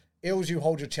said, Eels, you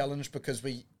hold your challenge because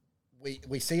we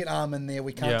see an arm in there.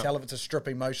 We can't tell if it's a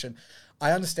stripping motion.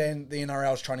 I understand the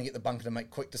NRL is trying to get the bunker to make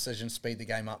quick decisions, speed the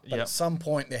game up. But at some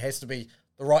point, there has to be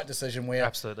the right decision where,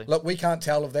 absolutely, look, we can't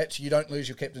tell if that's, you don't lose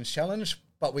your captain's challenge,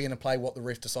 but we're going to play what the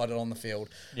ref decided on the field.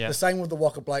 Yeah. The same with the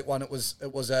Walker Blake one. It was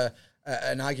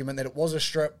an argument that it was a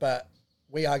strip, but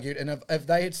we argued. And if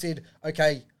they had said,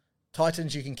 okay,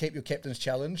 Titans, you can keep your captain's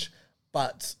challenge,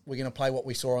 but we're going to play what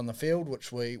we saw on the field,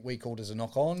 which we called as a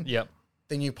knock-on. Yep.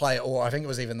 Then you play it, or I think it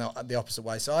was even the opposite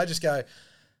way. So I just go,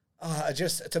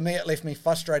 to me, it left me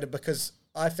frustrated because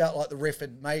I felt like the ref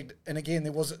had made, and again,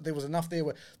 there was enough there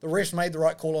where the refs made the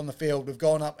right call on the field. We've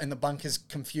gone up and the bunkers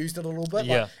confused it a little bit.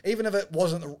 Yeah. Like, even if it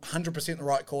wasn't 100% the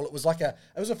right call, it was a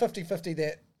 50-50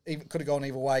 that could have gone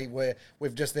either way, where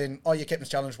we've just then, your captain's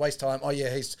challenge, waste time.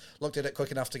 He's looked at it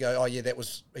quick enough to go,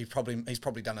 he's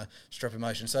probably done a strip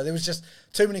emotion. So there was just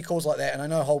too many calls like that, and I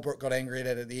know Holbrook got angry at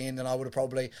it at the end, and I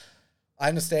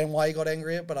understand why he got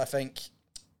angry at it, but I think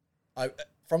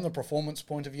from the performance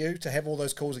point of view, to have all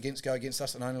those calls go against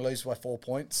us and only lose by 4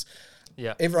 points,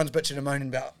 everyone's bitching and moaning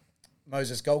about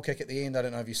Moses' goal kick at the end. I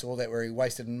don't know if you saw that, where he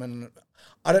wasted a minute.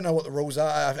 I don't know what the rules are.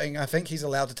 I think he's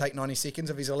allowed to take 90 seconds.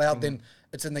 If he's allowed, then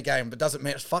it's in the game. But doesn't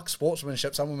matter. Fuck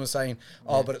sportsmanship. Someone was saying,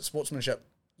 but it's sportsmanship.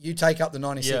 You take up the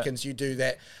 90 seconds, you do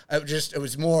that. It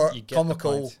was more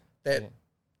comical that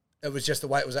it was just the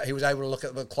way it was. He was able to look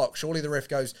at the clock. Surely the ref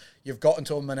goes, you've got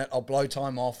until a minute, I'll blow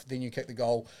time off, then you kick the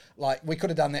goal. Like, we could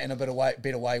have done that in a better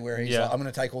way where he's like, I'm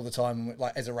going to take all the time.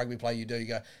 Like, as a rugby player, you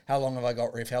go, how long have I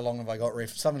got, ref? How long have I got, ref?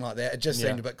 Something like that. It just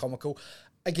seemed a bit comical.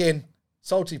 Again,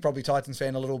 salty, probably Titans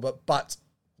fan a little bit, but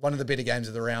one of the better games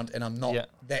of the round, and I'm not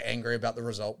that angry about the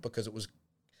result because it was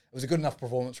a good enough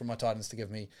performance from my Titans to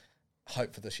give me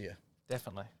hope for this year.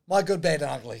 Definitely. My good, bad,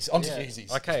 and uglies. On to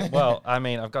Hughesies. Okay, well, I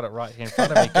mean, I've got it right here in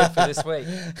front of me. Good for this week.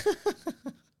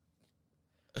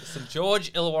 St.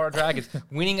 George Illawarra Dragons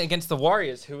winning against the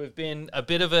Warriors, who have been a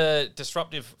bit of a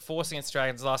disruptive force against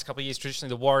Dragons the last couple of years. Traditionally,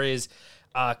 the Warriors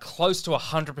are close to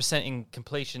 100% in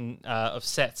completion of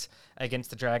sets against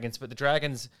the Dragons. But the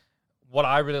Dragons, what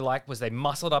I really liked was they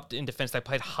muscled up in defence. They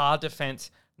played hard defence,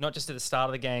 not just at the start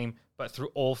of the game, but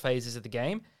through all phases of the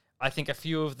game. I think a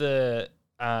few of the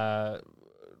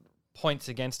points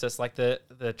against us, like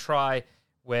the try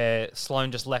where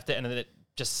Sloan just left it and then it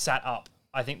just sat up.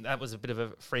 I think that was a bit of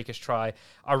a freakish try.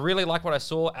 I really like what I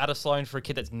saw out of Sloan for a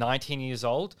kid that's 19 years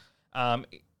old.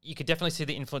 You could definitely see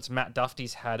the influence Matt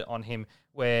Duffy's had on him,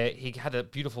 where he had a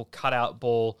beautiful cutout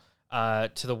ball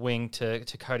to the wing to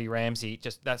Cody Ramsey.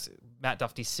 Just that's Matt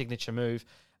Duffy's signature move.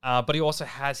 But he also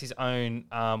has his own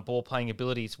ball playing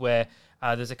abilities, where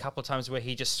there's a couple of times where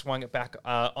he just swung it back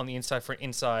on the inside for an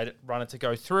inside runner to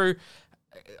go through.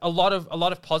 A lot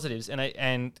of positives,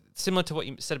 and similar to what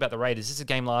you said about the Raiders, this is a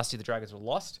game last year the Dragons were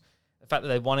lost. The fact that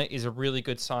they won it is a really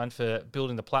good sign for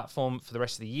building the platform for the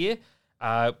rest of the year.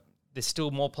 There's still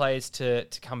more players to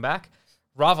come back.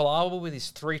 Ravalawa with his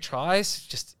 3 tries,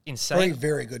 just insane. 3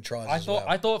 very good tries.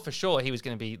 I thought for sure he was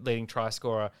going to be leading try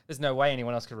scorer. There's no way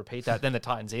anyone else could repeat that. Then the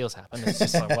Titans Eels happened. It's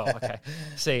just like, well, okay.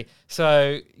 See,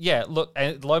 so yeah, look,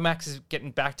 and Lomax is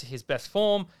getting back to his best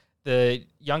form. The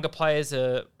younger players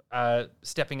are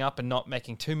stepping up and not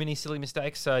making too many silly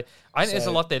mistakes. So I think there's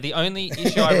a lot there. The only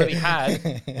issue I really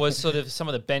had was sort of some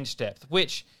of the bench depth,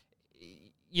 which,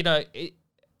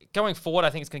 going forward, I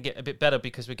think it's going to get a bit better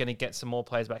because we're going to get some more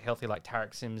players back healthy, like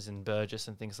Tarek Sims and Burgess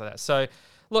and things like that. So,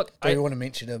 look, do we want to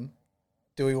mention him?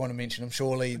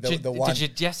 Surely the one.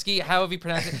 Djadjeski, however you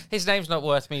pronounce it, his name's not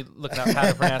worth me looking up how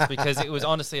to pronounce because it was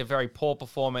honestly a very poor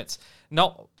performance.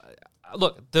 I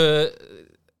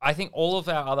think all of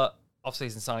our other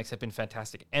off-season signings have been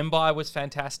fantastic. Mbai was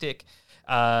fantastic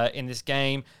in this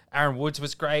game. Aaron Woods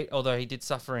was great, although he did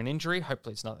suffer an injury.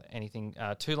 Hopefully, it's not anything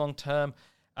too long term.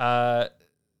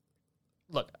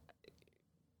 Look,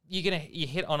 you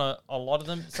hit on a lot of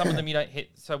them. Some of them you don't hit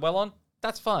so well on.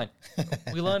 That's fine.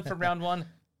 We learned from round 1.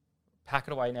 Pack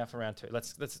it away now for round 2.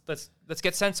 Let's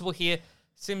get sensible here.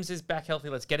 Sims is back healthy.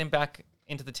 Let's get him back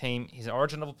into the team. He's an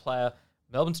origin level player.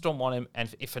 Melbourne Storm want him,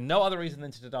 and if for no other reason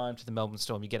than to deny him to the Melbourne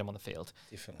Storm, you get him on the field.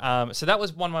 Definitely. So that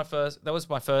was my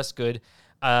first good.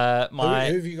 Who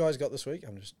have you guys got this week?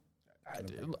 I'm just.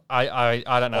 I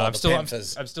don't know. I'm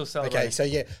still celebrating. Okay,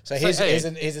 so here's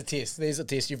a test. There's a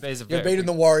test. You've beaten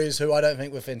the Warriors, who I don't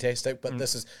think were fantastic, but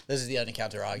this is the only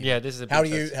counter argument. Yeah, this is how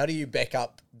do you back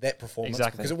up that performance?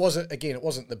 Exactly, because it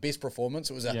wasn't the best performance.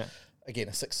 It was a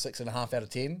 6.5 out of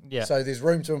 10. Yeah. So there's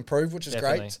room to improve, which is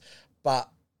great. But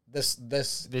this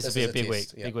will be a big week.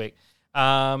 Yeah. Big week.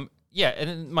 yeah, and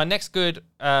then my next good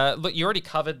look, you already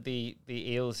covered the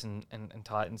Eels and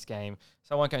Titans game,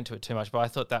 so I won't go into it too much, but I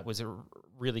thought that was a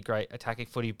really great attacking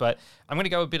footy. But I'm going to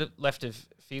go a bit of left of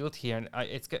field here, and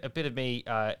it's a bit of me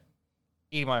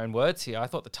eating my own words here. I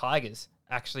thought the Tigers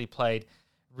actually played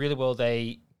really well.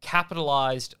 They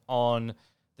capitalised on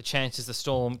the chances the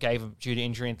Storm gave them due to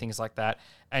injury and things like that.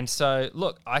 And so,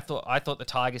 look, I thought the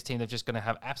Tigers team, they're just going to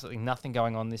have absolutely nothing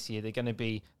going on this year. They're going to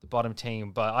be the bottom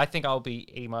team. But I think I'll be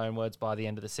eating my own words by the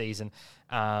end of the season,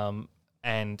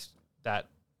 and that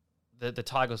the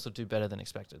Tigers will do better than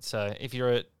expected. So if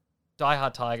you're a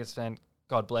diehard Tigers fan,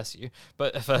 God bless you.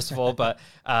 But first of all,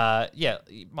 yeah,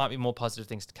 it might be more positive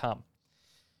things to come.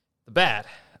 The bad.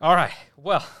 All right,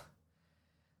 well,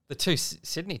 the two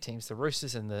Sydney teams, the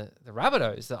Roosters and the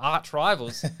Rabbitohs, the arch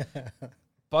rivals,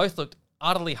 both looked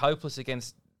utterly hopeless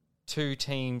against two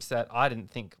teams that I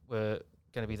didn't think were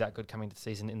going to be that good coming to the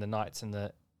season in the Knights and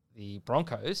the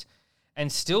Broncos.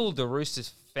 And still the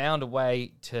Roosters found a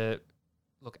way to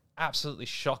look absolutely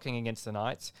shocking against the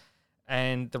Knights.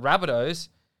 And the Rabbitohs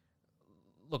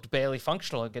looked barely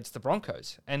functional against the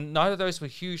Broncos. And neither of those were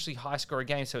hugely high-scoring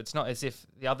games, so it's not as if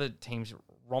the other teams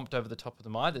romped over the top of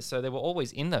them either. So they were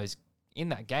always in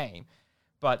that game,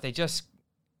 but they just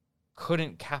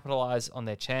couldn't capitalize on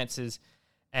their chances.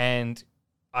 And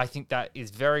I think that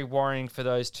is very worrying for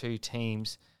those two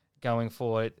teams going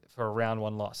forward for a round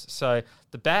one loss. So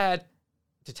the bad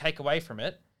to take away from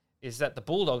it is that the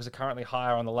Bulldogs are currently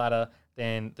higher on the ladder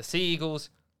than the Sea Eagles,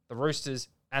 the Roosters,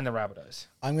 and the Rabbitohs.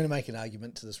 I'm going to make an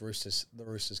argument to the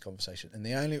Roosters conversation. And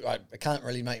I can't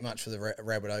really make much for the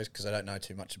Rabbitohs because I don't know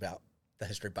too much about the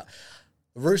history. But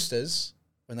the Roosters,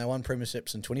 when they won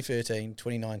premierships in 2013,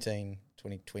 2019,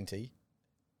 2020,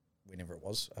 whenever it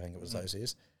was, I think it was those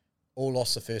years, all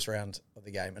lost the first round of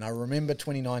the game. And I remember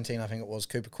 2019, I think it was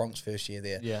Cooper Cronk's first year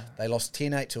there. Yeah. They lost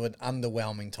 10-8 to an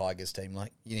underwhelming Tigers team.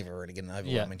 Like, you never really get an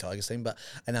overwhelming Tigers team. But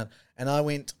and I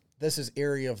went, this is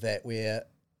area of that where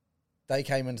they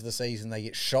came into the season, they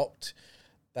get shocked,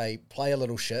 they play a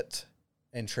little shit,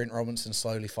 and Trent Robinson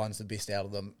slowly finds the best out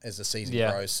of them as the season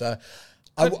grows. So,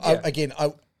 I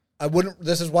wouldn't.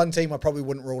 This is one team I probably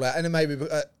wouldn't rule out, and it may be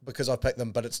because I picked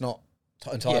them, but it's not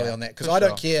entirely on that because I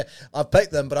don't care. I've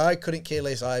picked them, but I couldn't care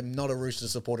less. I'm not a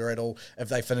Roosters supporter at all if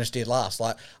they finish dead last.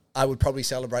 Like, I would probably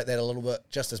celebrate that a little bit,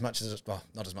 just as much as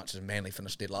not as much as Manly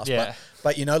finished dead last. Yeah.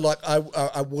 But you know, like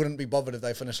I wouldn't be bothered if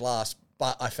they finished last.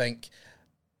 But I think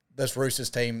this Roosters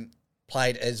team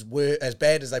played as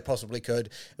bad as they possibly could.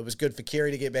 It was good for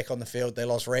Kerry to get back on the field. They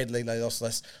lost Radley. They lost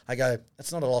this. I go,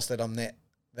 it's not a loss that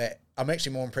I'm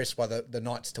actually more impressed by the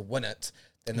Knights to win it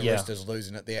than the Roosters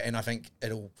losing it there. And I think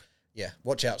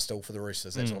watch out still for the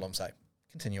Roosters. That's all I'm saying.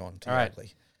 Continue on to the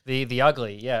ugly. The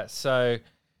ugly, yeah. So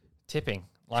tipping,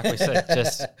 like we said,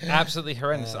 just absolutely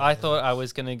horrendous. I thought I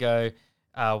was going to go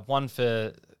 1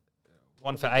 for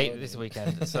 8 this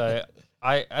weekend. So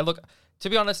I look, to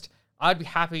be honest, I'd be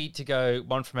happy to go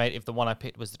 1 from 8 if the one I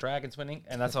picked was the Dragons winning,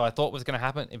 and that's what I thought was going to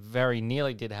happen. It very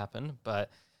nearly did happen,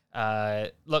 but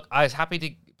look, I was happy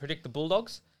to predict the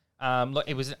Bulldogs. Look,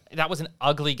 that was an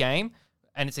ugly game,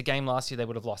 and it's a game last year they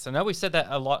would have lost. I know we said that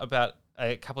a lot about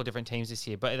a couple of different teams this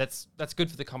year, but that's good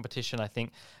for the competition, I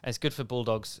think, and it's good for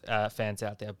Bulldogs fans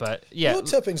out there. But yeah, your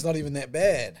tipping's not even that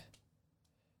bad.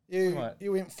 You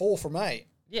went 4 from 8.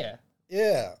 Yeah.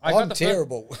 Yeah, I'm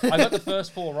terrible. I got the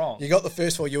first 4 wrong. You got the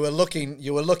first 4. You were looking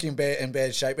bad in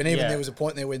bad shape, and even there was a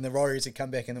point there when the Warriors had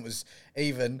come back and it was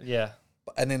even. Yeah.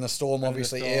 And then the Storm,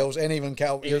 obviously, Eels, and even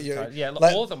Cal.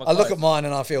 All of them are I look at mine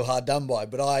and I feel hard done by,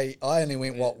 but I only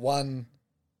went 1,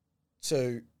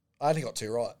 2. I only got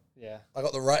 2 right. Yeah. I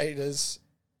got the Raiders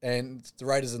and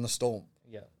the Storm.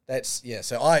 Yeah.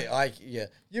 So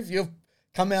you've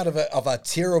come out of a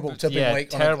terrible tipping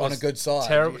week on a good side.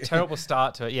 Terrible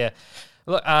start to it, yeah.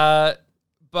 Look,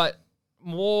 but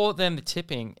more than the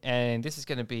tipping, and this is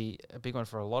going to be a big one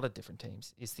for a lot of different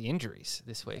teams, is the injuries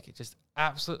this week. It's just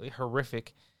absolutely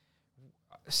horrific.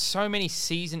 So many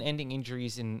season-ending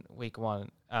injuries in week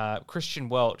 1. Christian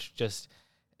Welch, just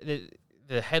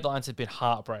the headlines have been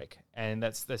heartbreak, and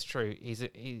that's true. He's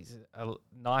a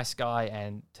nice guy,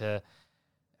 and to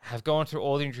have gone through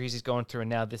all the injuries he's gone through, and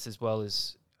now this as well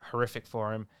is horrific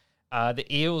for him. The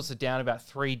Eels are down about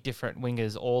 3 different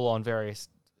wingers, all on various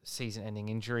season-ending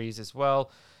injuries as well.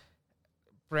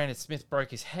 Brandon Smith broke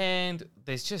his hand.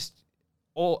 There's just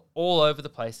all over the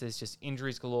place. There's just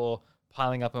injuries galore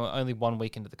piling up, and we're only 1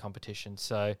 week into the competition.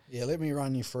 So yeah, let me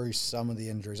run you through some of the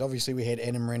injuries. Obviously, we had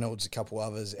Adam Reynolds, a couple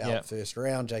others out first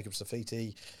round. Jacob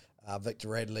Safiti, Victor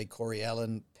Radley, Corey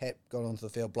Allen, Pap got onto the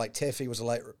field. Blake Taffy was a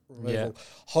late removal.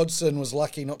 Hodgson was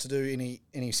lucky not to do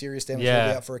any serious damage.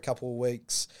 He'll be out for a couple of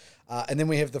weeks. And then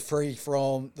we have the three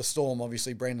from the Storm,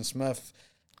 obviously Brandon Smith,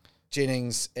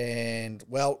 Jennings and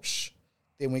Welch.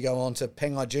 Then we go on to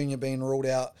Pangai Jr. being ruled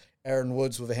out, Aaron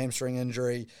Woods with a hamstring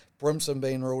injury, Brimson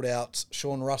being ruled out,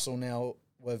 Sean Russell now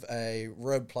with a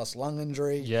rib plus lung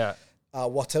injury. Yeah.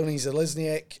 Watoni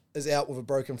Zelezniak is out with a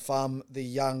broken thumb. The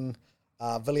young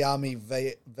Viliami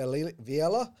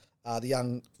Viela, the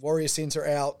young Warrior centre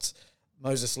out.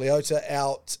 Moses Leota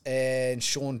out, and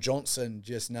Sean Johnson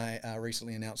just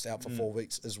recently announced out for 4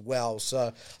 weeks as well.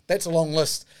 So that's a long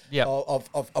list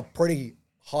of pretty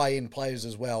high-end players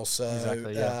as well. So,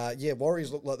 exactly,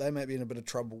 Warriors look like they may be in a bit of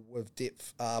trouble with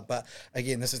depth. But,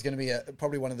 again, this is going to be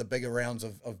probably one of the bigger rounds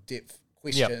of depth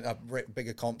question,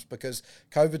 bigger comps, because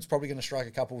COVID's probably going to strike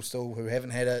a couple still who haven't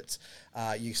had it.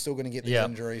 You're still going to get these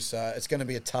injuries. So it's going to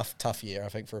be a tough year, I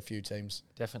think, for a few teams.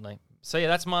 Definitely. So, yeah,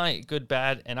 that's my good,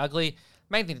 bad, and ugly.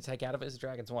 Main thing to take out of it is the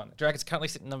Dragons won. Dragons currently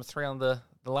sitting number 3 on the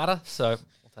ladder, so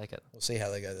we'll take it. We'll see how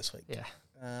they go this week. Yeah.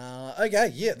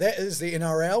 That is the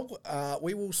NRL.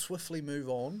 We will swiftly move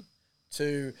on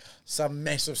to some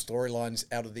massive storylines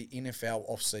out of the NFL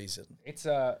off-season. It's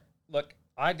look,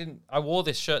 I wore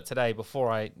this shirt today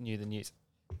before I knew the news.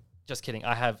 Just kidding.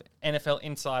 I have NFL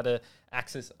Insider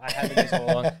access. I had this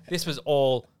all along. This was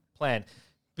all planned.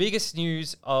 Biggest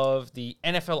news of the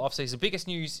NFL offseason, biggest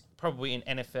news probably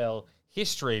in NFL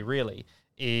history, really,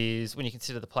 is when you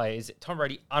consider the play, is Tom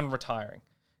Brady unretiring,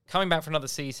 coming back for another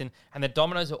season, and the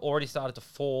dominoes have already started to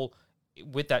fall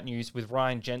with that news, with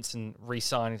Ryan Jensen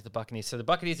re-signing to the Buccaneers. So the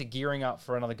Buccaneers are gearing up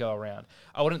for another go-around.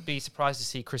 I wouldn't be surprised to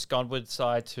see Chris Godwin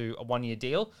side to a 1-year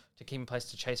deal to keep in place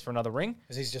to chase for another ring.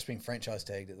 Because he's just been franchise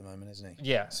tagged at the moment, isn't he?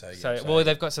 Yeah. So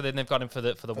they've got him for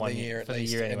the 1 year for the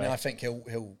year anyway. And I think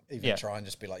he'll even try and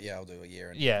just be like, I'll do a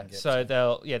year.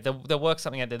 They'll work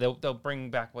something out there. They'll bring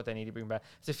back what they need to bring back.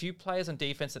 There's a few players on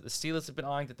defense that the Steelers have been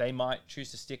eyeing that they might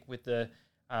choose to stick with the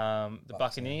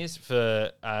Buccaneers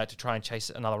for to try and chase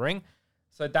another ring.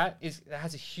 So that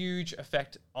has a huge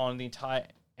effect on the entire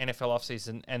NFL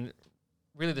offseason, and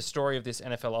really the story of this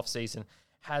NFL offseason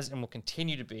has and will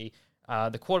continue to be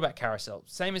the quarterback carousel,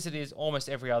 same as it is almost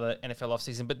every other NFL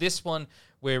offseason. But this one,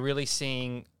 we're really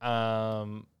seeing a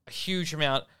huge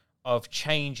amount of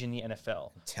change in the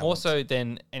NFL, more so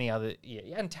than any other year.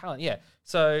 Yeah, and talent, yeah.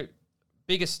 So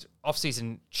biggest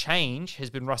offseason change has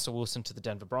been Russell Wilson to the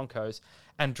Denver Broncos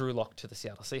and Drew Lock to the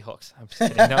Seattle Seahawks. I'm just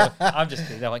kidding. No, I'm just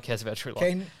kidding. No one cares about Drew Lock.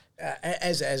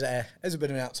 As a bit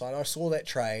of an outsider, I saw that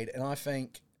trade, and I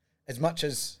think as much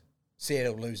as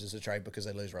Seattle loses the trade because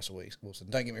they lose Russell Wilson,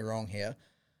 don't get me wrong here.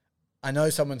 I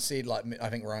know someone said, like, I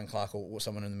think Ryan Clark or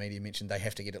someone in the media mentioned they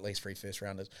have to get at least 3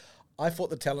 first-rounders. I thought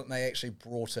the talent they actually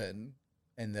brought in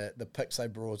and the picks they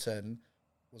brought in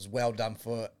was well done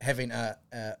for having a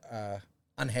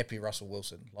unhappy Russell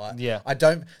Wilson.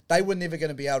 They were never going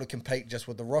to be able to compete just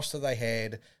with the roster they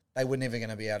had. They were never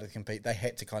going to be able to compete. They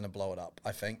had to kind of blow it up,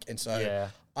 I think. And so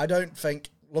I don't think,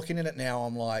 looking at it now,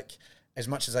 I'm like, as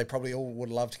much as they probably all would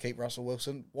love to keep Russell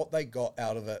Wilson, what they got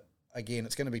out of it, again,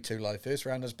 it's going to be 2 low first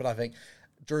rounders, but I think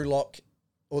Drew Lock,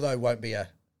 although won't be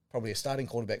probably a starting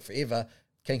quarterback forever,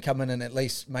 can come in and at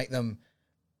least make them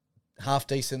half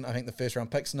decent. I think the first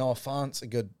round picks, Noah Fant, a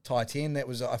good tight end. That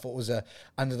was, I thought, was a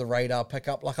under the radar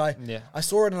pickup. Like I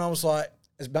saw it and I was like,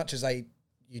 as much as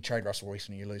you trade Russell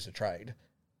Wilson, you lose a trade.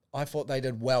 I thought they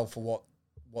did well for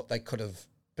what they could have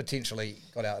potentially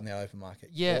got out in the open market.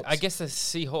 Yeah, Thoughts? I guess the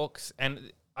Seahawks,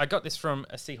 and I got this from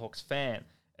a Seahawks fan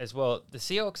as well. The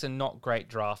Seahawks are not great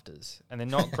drafters, and they're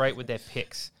not great with their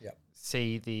picks. Yep.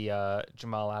 See the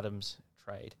Jamal Adams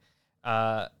trade.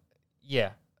 I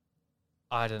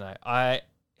don't know.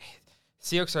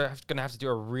 Seahawks are going to have to do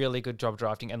a really good job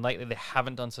drafting, and lately they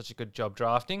haven't done such a good job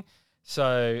drafting.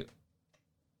 So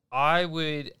I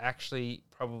would actually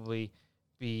probably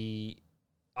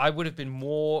I would have been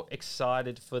more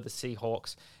excited for the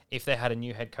Seahawks if they had a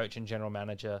new head coach and general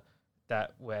manager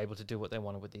that were able to do what they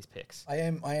wanted with these picks. I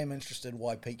am interested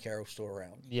why Pete Carroll's still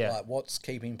around. Yeah. Like, what's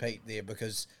keeping Pete there?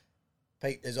 Because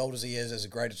Pete, as old as he is, as a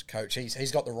great coach,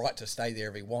 he's got the right to stay there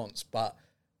if he wants, but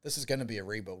this is going to be a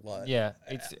rebuild. Like,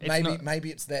 it's maybe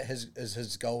it's that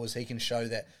his goal is he can show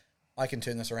that I can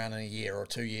turn this around in a year or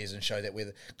 2 years and show that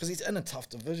because he's in a tough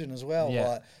division as well. Yeah.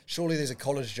 Like, surely there's a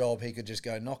college job he could just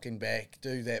go knocking back,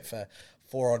 do that for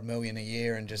 $4 million a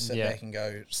year and just sit back and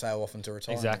go sail off into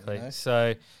retirement. Exactly. You know?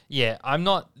 So, I'm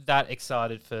not that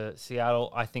excited for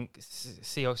Seattle. I think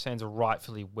Seahawks fans are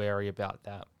rightfully wary about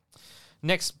that.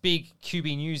 Next big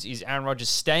QB news is Aaron Rodgers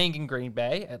staying in Green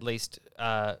Bay, at least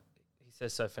he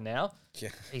says so for now. Yeah.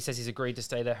 He says he's agreed to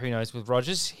stay there. Who knows with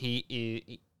Rodgers?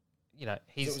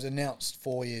 he's. It was announced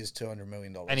 4 years, $200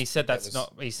 million, and he said that's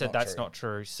not. He said that's true. Not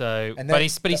true. So, And he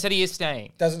said he is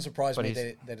staying. Doesn't surprise me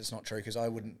that it's not true, because I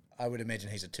would imagine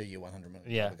he's a 2 year, $100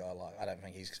 million guy. Like, I don't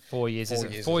think he's 4 years.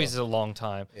 4 years is a long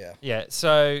time. Yeah, yeah.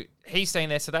 So he's staying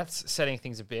there. So that's setting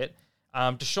things a bit.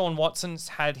 Deshaun Watson's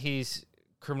had his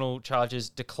criminal charges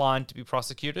declined to be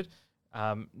prosecuted,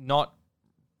 not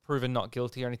proven not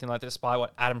guilty or anything like that, despite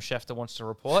what Adam Schefter wants to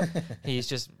report. He's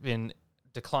just been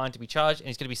declined to be charged, and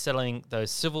he's going to be settling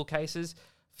those civil cases.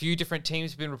 A few different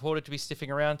teams have been reported to be sniffing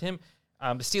around him.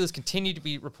 The Steelers continue to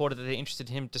be reported that they're interested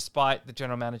in him, despite the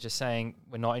general manager saying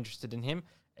we're not interested in him.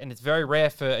 And it's very rare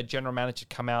for a general manager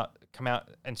to come out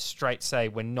and straight say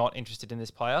we're not interested in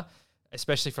this player,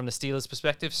 especially from the Steelers'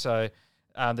 perspective. So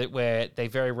where they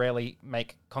very rarely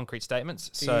make concrete statements.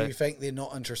 Do you think they're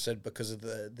not interested because of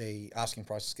the asking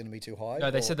price is going to be too high?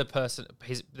 No, they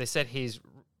said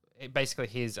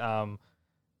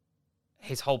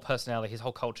his whole personality, his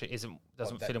whole culture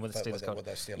doesn't fit in with the Steelers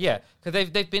culture. Yeah,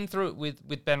 because they've been through it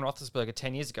with Ben Roethlisberger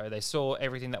 10 years ago. They saw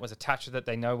everything that was attached to that.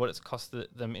 They know what it's cost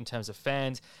them in terms of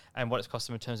fans and what it's cost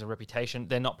them in terms of reputation.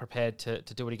 They're not prepared to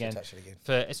do it again.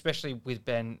 Especially with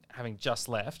Ben having just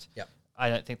left. Yep. I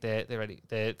don't think they're ready.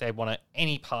 They want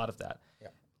any part of that.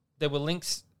 Yep. There were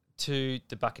links to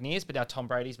the Buccaneers, but now Tom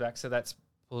Brady's back, so that's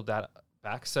pulled that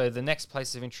back. So the next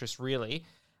places of interest really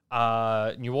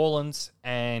New Orleans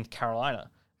and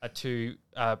Carolina are two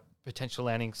potential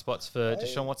landing spots for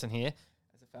Deshaun Watson here.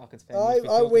 As a Falcons fan,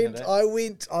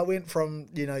 I went from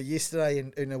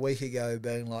yesterday and a week ago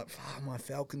being like, my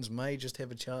Falcons may just have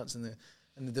a chance in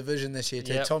the division this year.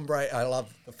 Yep. Tom Brady, I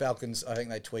love the Falcons. I think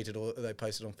they tweeted or they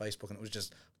posted on Facebook, and it was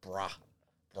just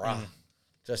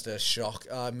just a shock.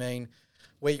 I mean,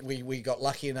 we got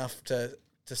lucky enough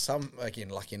lucky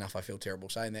enough. I feel terrible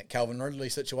saying that. Calvin Ridley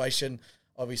situation.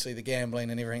 Obviously, the gambling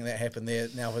and everything that happened there.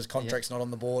 Now his contract's not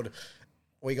on the board.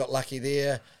 We got lucky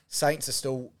there. Saints are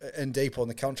still in deep on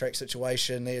the contract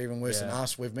situation. They're even worse than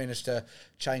us. We've managed to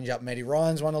change up Matty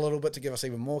Ryan's one a little bit to give us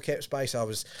even more cap space. I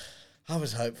was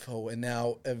hopeful. And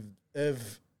now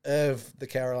if the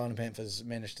Carolina Panthers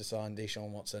manage to sign Deshaun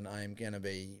Watson, I am going to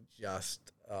be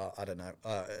just, I don't know.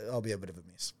 I'll be a bit of a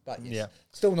mess. But yes,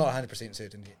 still not 100%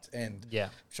 certain yet. And I'm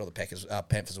sure the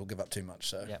Panthers will give up too much.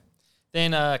 So. Yeah.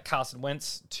 Then Carson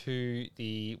Wentz to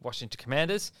the Washington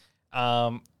Commanders.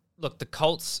 Look, the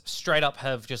Colts straight up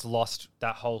have just lost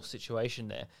that whole situation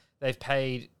there. They've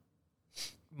paid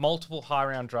multiple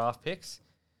high-round draft picks.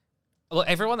 Look,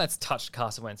 everyone that's touched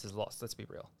Carson Wentz has lost. Let's be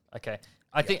real. Okay.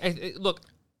 I think, look,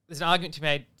 there's an argument to be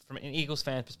made from an Eagles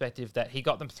fan perspective that he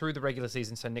got them through the regular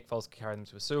season so Nick Foles could carry them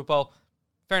to a Super Bowl.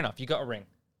 Fair enough. You got a ring.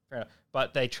 Fair enough.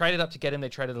 But they traded up to get him. They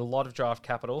traded a lot of draft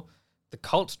capital. The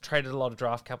Colts traded a lot of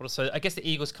draft capital, so I guess the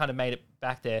Eagles kind of made it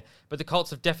back there. But the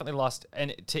Colts have definitely lost.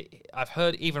 And I've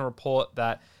heard even report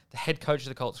that the head coach of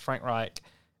the Colts, Frank Reich,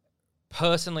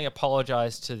 personally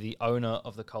apologized to the owner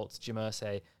of the Colts, Jim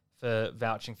Irsay, for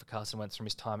vouching for Carson Wentz from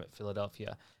his time at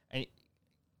Philadelphia. And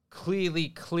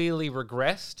clearly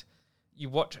regressed. You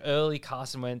watch early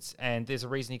Carson Wentz, and there's a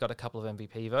reason he got a couple of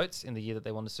MVP votes in the year that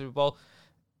they won the Super Bowl.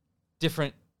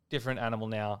 Different animal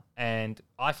now. And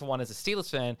I, for one, as a Steelers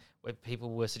fan, where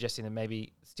people were suggesting that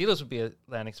maybe Steelers would be a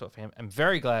landing spot for him, I'm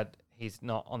very glad he's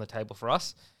not on the table for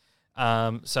us.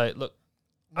 So look,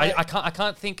 I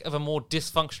can't think of a more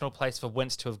dysfunctional place for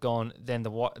Wentz to have gone than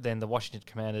the Washington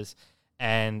Commanders,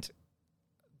 and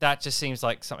that just seems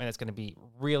like something that's going to be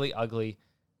really ugly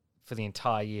for the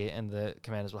entire year, and the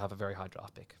Commanders will have a very high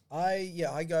draft pick.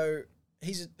 I go.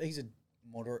 He's a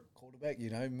moderate quarterback,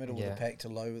 middle of the pack to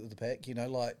low of the pack.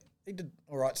 Like he did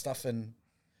all right stuff in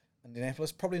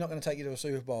Indianapolis. Probably not going to take you to a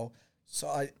Super Bowl.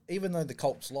 So even though the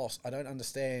Colts lost, I don't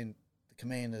understand the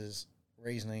Commanders'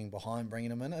 reasoning behind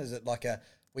bringing him in. Is it like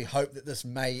we hope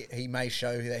that he may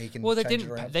show that he can? Well, they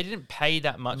didn't pay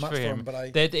that much for him.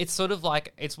 But it's sort of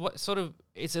like it's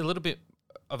a little bit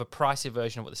of a pricey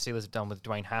version of what the Steelers have done with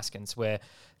Dwayne Haskins, where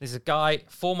there's a guy,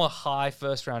 former high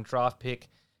first-round draft pick,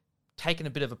 taking a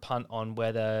bit of a punt on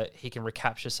whether he can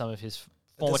recapture some of his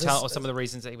former talent or some of the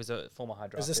reasons that he was a former high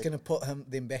draft pick. Is this going to put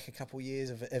them back a couple of years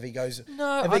if he goes?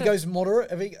 No, if he goes moderate.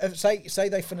 If say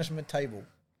they finish mid-table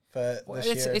for this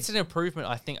year, it's an improvement.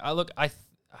 I think.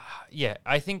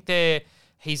 I think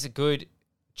he's a good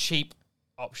cheap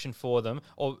option for them,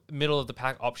 or middle of the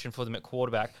pack option for them at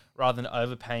quarterback, rather than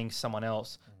overpaying someone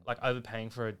else, like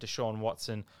overpaying for a Deshaun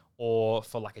Watson or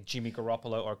for like a Jimmy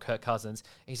Garoppolo or a Kirk Cousins.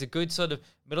 He's a good sort of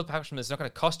middle pack option that's not going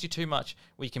to cost you too much,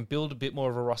 where you can build a bit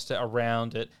more of a roster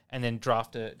around it and then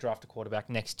draft a quarterback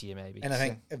next year maybe. And I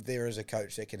think if there is a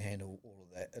coach that can handle all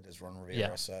of that, it is Ron Rivera.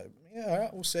 Yeah. So, all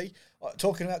right, we'll see.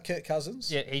 Talking about Kirk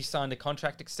Cousins. Yeah, he signed a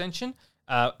contract extension.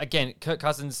 Again, Kirk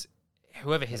Cousins,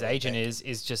 whoever his agent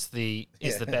is just the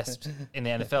best in the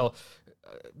NFL.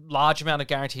 Large amount of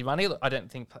guaranteed money. Look, I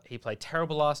don't think he played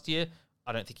terrible last year.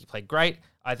 I don't think he played great.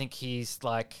 I think he's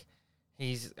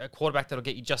a quarterback that'll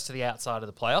get you just to the outside of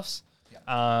the playoffs.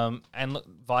 Yeah. And look,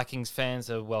 Vikings fans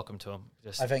are welcome to him.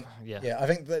 I think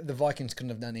the Vikings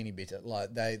couldn't have done any better.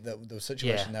 Like the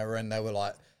situation they were in, they were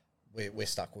like, we're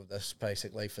stuck with this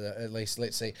basically for at least.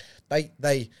 Let's see,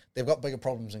 they've got bigger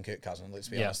problems than Kirk Cousins. Let's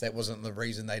be honest. That wasn't the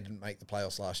reason they didn't make the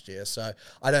playoffs last year. So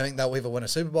I don't think they'll ever win a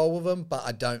Super Bowl with him. But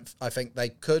I think they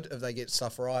could if they get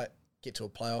stuff right, get to a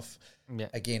playoff. Yeah.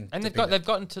 Again, and they've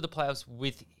gotten to the playoffs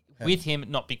with him,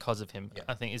 not because of him. Yeah.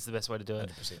 I think is the best way to do it.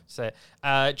 100%. So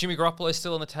Jimmy Garoppolo is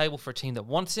still on the table for a team that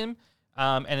wants him.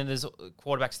 And then there's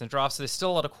quarterbacks in the draft. So there's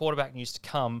still a lot of quarterback news to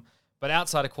come. But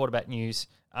outside of quarterback news,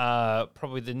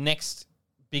 probably the next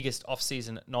biggest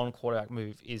off-season non-quarterback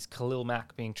move is Kahlil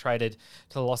Mack being traded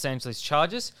to the Los Angeles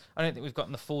Chargers. I don't think we've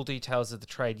gotten the full details of the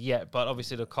trade yet, but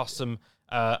obviously it'll cost them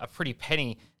a pretty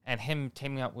penny. And him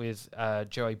teaming up with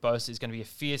Joey Bosa is going to be a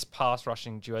fierce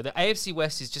pass-rushing duo. The AFC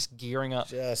West is just gearing up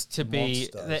to be...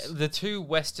 The two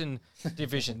Western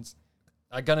divisions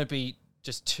are going to be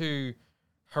just two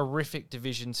horrific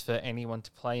divisions for anyone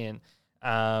to play in.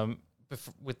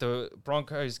 With the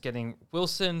Broncos getting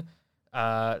Wilson,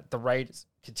 the Raiders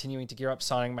continuing to gear up,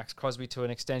 signing Max Crosby to an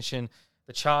extension,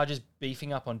 the Chargers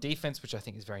beefing up on defense, which I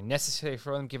think is very necessary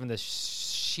for them, given the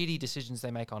shitty decisions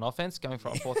they make on offense, going for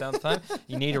a fourth down time.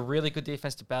 You need a really good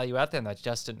defense to bail you out there, and they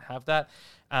just didn't have that.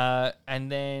 And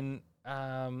then,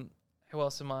 who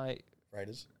else am I?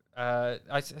 Raiders. I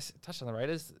touched on the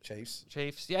Raiders. Chiefs.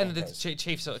 Yeah, and the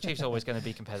Chiefs are always going to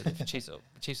be competitive. Chiefs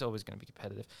are always going to be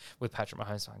competitive with Patrick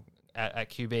Mahomes at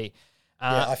QB.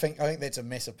 I think that's a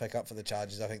massive pickup for the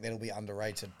Chargers. I think that'll be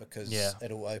underrated because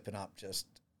it'll open up just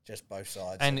both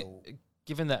sides. And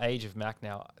given the age of Mac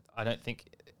now, I don't think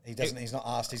he's not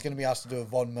asked. He's going to be asked to do a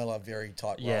Von Miller very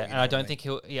tight role. Yeah, and I don't think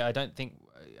he'll. Yeah, I don't think.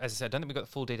 As I said, I don't think we've got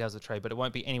the full details of the trade, but it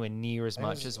won't be anywhere near as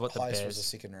much as what the Bears. Was a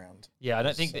second round. Yeah, I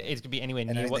don't think that it's going to be anywhere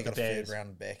near what the Bears. Third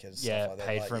round backers. Yeah,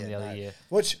 paid for him the other year.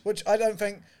 Which I don't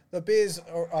think the Bears.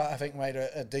 I think made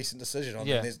a decent decision on.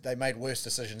 Yeah. They made worse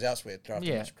decisions elsewhere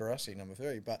drafting Mitch Karasi number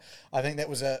 3, but I think that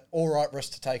was a all right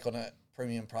risk to take on a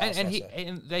premium price.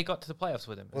 And they got to the playoffs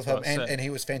with him. And he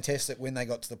was fantastic when they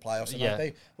got to the playoffs.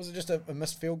 And was it just a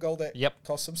missed field goal that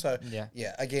cost them? So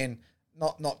again.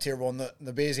 Not terrible on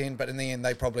the Bears end, but in the end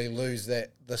they probably lose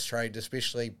this trade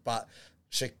especially. But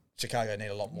Chicago need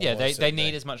a lot more. Yeah, they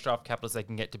need as much draft capital as they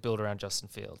can get to build around Justin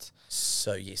Fields.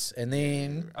 So yes, and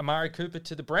then Amari Cooper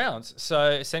to the Browns.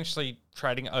 So essentially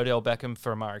trading Odell Beckham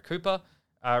for Amari Cooper.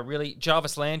 Really,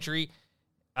 Jarvis Landry.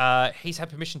 He's had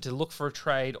permission to look for a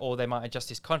trade, or they might adjust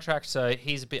his contract. So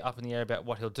he's a bit up in the air about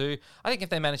what he'll do. I think if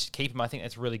they manage to keep him, I think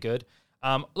that's really good.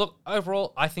 Look,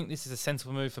 overall, I think this is a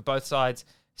sensible move for both sides.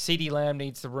 CeeDee Lamb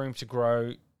needs the room to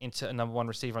grow into a number one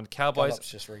receiver on the Cowboys. Gallup's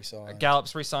just re-signed.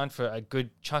 Gallup's re-signed for a good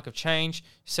chunk of change.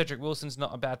 Cedric Wilson's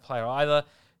not a bad player either.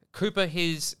 Cooper,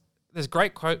 there's a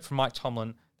great quote from Mike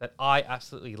Tomlin that I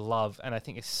absolutely love, and I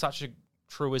think it's such a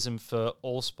truism for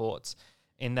all sports,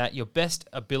 in that your best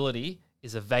ability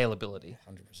is availability.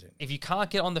 100%. If you can't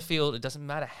get on the field, it doesn't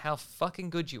matter how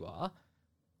fucking good you are,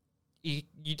 you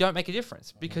don't make a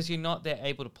difference because you're not there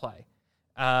able to play.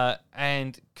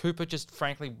 And Cooper just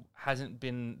frankly hasn't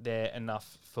been there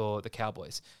enough for the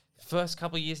Cowboys. First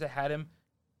couple of years they had him,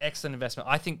 excellent investment.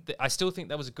 I still think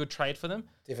that was a good trade for them.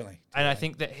 Definitely. And I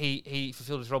think that he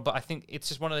fulfilled his role. But I think it's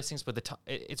just one of those things where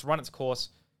it's run its course.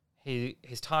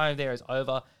 His time there is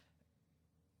over.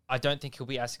 I don't think he'll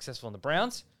be as successful in the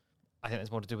Browns. I think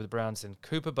there's more to do with the Browns than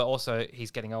Cooper, but also he's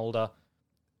getting older.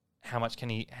 How much can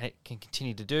he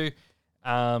continue to do?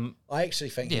 I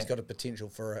actually think he's got a potential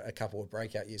for a couple of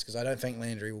breakout years because I don't think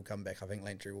Landry will come back. I think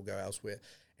Landry will go elsewhere.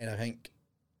 And I think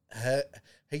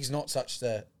he's not such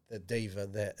the diva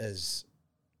that is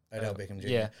Odell Beckham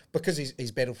Jr. Because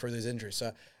he's battled through those injuries.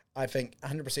 So I think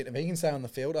 100% if he can stay on the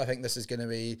field, I think this is going to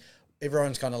be...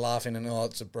 Everyone's kind of laughing and,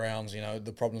 it's the Browns,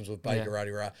 the problems with Baker,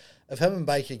 rah. If him and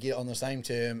Baker get on the same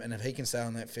term and if he can stay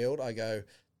on that field, I go...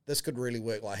 This could really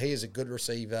work. Like, he is a good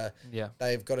receiver. Yeah.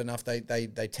 They've got enough. They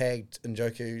tagged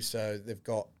Njoku, so they've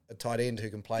got a tight end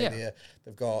who can play there.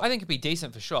 They've got... I think he'd be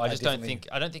decent for sure. I don't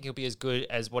think he'll be as good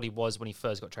as what he was when he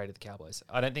first got traded to the Cowboys.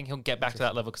 I don't think he'll get back to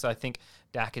that level because I think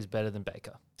Dak is better than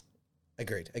Baker.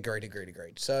 Agreed.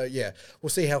 So, we'll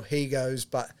see how he goes,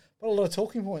 but a lot of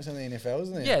talking points in the NFL,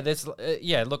 isn't there? Yeah, there's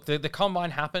look, the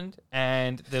combine happened,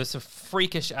 and there were some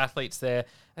freakish athletes there.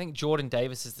 I think Jordan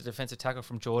Davis is the defensive tackle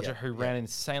from Georgia who ran an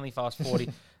insanely fast 40.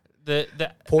 the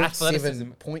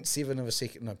 0.7 of a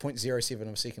second, no, 0.07 of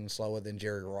a second slower than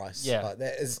Jerry Rice. Yeah. Like,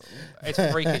 that is... It's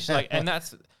freakish. And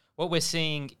that's what we're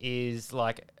seeing is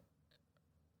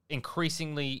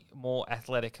increasingly more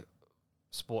athletic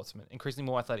sportsmen, increasingly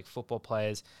more athletic football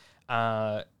players.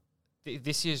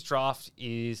 This year's draft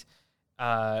is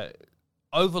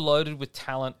overloaded with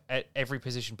talent at every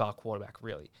position bar quarterback,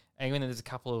 really. And even there's a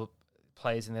couple of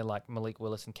players in there like Malik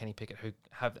Willis and Kenny Pickett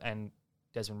and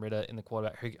Desmond Ridder in the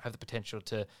quarterback who have the potential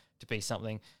to be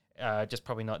something, just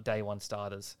probably not day one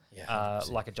starters,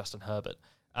 like a Justin Herbert.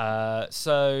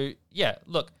 So, yeah,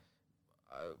 look,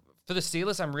 for the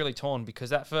Steelers, I'm really torn because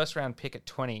that first round pick at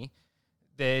 20,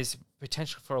 there's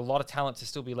potential for a lot of talent to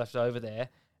still be left over there,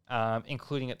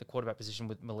 including at the quarterback position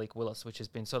with Malik Willis, which has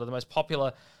been sort of the most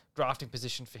popular drafting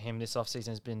position for him this offseason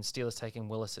has been Steelers taking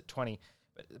Willis at 20.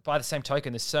 But by the same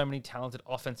token, there's so many talented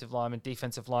offensive linemen,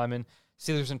 defensive linemen.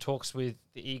 Steelers in talks with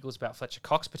the Eagles about Fletcher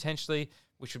Cox potentially,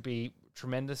 which would be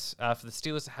tremendous for the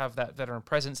Steelers to have that veteran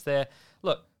presence there.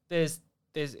 Look, there's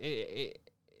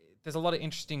a lot of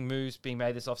interesting moves being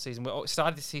made this offseason. We're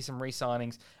starting to see some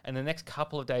re-signings, and the next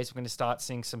couple of days we're going to start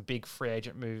seeing some big free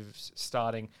agent moves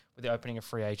starting with the opening of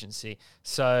free agency.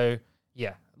 So,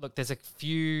 yeah, look, there's a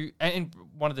few... And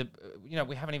one of the...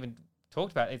 we haven't even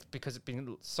talked about it because it's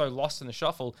been so lost in the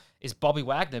shuffle, is Bobby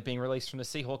Wagner being released from the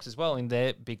Seahawks as well in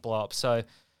their big blow-up. So,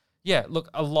 yeah, look,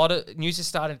 a lot of news is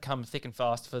starting to come thick and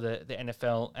fast for the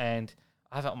NFL, and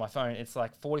I have it on my phone. It's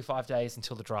like 45 days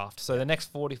until the draft. So the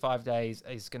next 45 days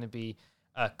is going to be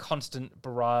a constant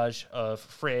barrage of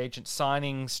free agent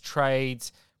signings,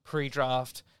 trades,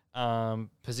 pre-draft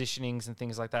positionings and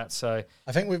things like that. So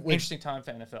I think we've interesting time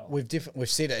for NFL. We've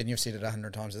said it, and you've said it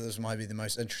 100 times, that this might be the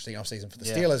most interesting offseason for the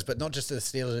Steelers, but not just the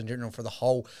Steelers in general, for the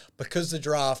whole, because the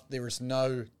draft, there is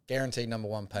no guaranteed number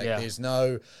one pick. Yeah. There's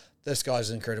no... This guy's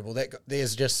incredible.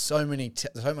 There's just so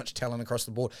much talent across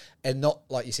the board, and not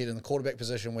like you said in the quarterback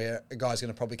position where a guy's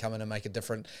going to probably come in and make a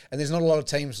difference. And there's not a lot of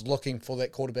teams looking for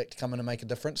that quarterback to come in and make a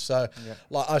difference. So,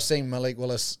 like I've seen Malik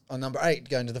Willis on number 8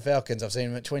 going to the Falcons. I've seen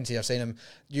him at 20. I've seen him.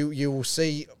 You will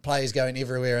see players going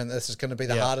everywhere, and this is going to be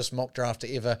the hardest mock draft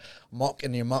to ever mock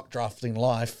in your mock drafting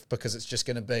life, because it's just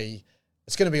going to be.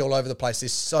 It's going to be all over the place.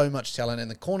 There's so much talent in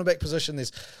the cornerback position.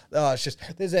 There's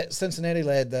that Cincinnati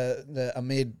lad, the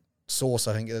Ahmed Sauce,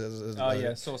 I think it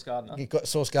is. Sauce Gardner. He got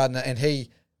Sauce Gardner, and he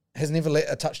has never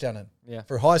let a touchdown in. Yeah.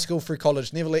 Through high school, through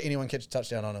college, never let anyone catch a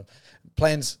touchdown on him.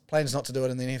 Plans not to do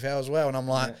it in the NFL as well. And I'm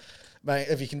like, mate,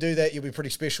 if you can do that, you'll be pretty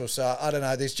special. So I don't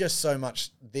know. There's just so much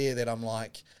there that I'm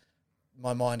like,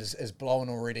 my mind is blown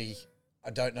already. I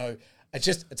don't know.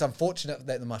 It's unfortunate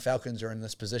that my Falcons are in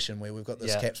this position where we've got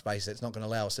this cap space that's not going to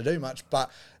allow us to do much,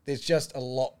 but there's just a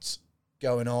lot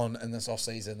going on in this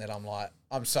offseason that I'm like,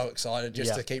 I'm so excited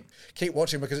just to keep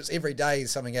watching, because it's every day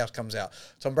something else comes out.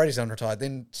 Tom Brady's unretired.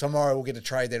 Then tomorrow we'll get a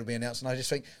trade that'll be announced. And I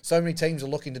just think so many teams are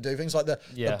looking to do things like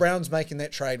the Browns making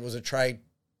that trade was a trade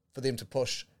for them to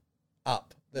push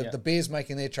up. The Bears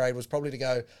making their trade was probably to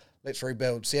go, let's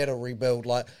rebuild. Seattle rebuild.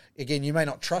 Like, again, you may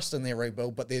not trust in their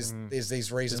rebuild, but there's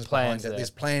these reasons behind it.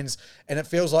 There's plans. And it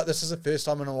feels like this is the first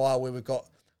time in a while where we've got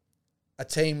a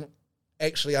team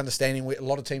actually understanding a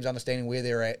lot of teams understanding where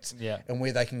they're at and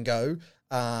where they can go.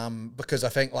 Because I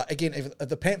think, like, again, if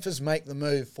the Panthers make the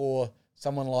move for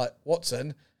someone like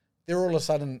Watson, they're all of a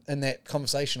sudden in that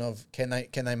conversation of can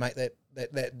they make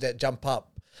that jump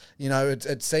up?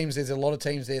 It seems there's a lot of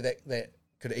teams there that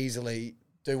could easily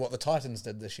do what the Titans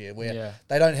did this year, where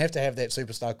they don't have to have that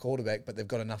superstar quarterback, but they've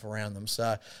got enough around them.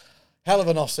 So, hell of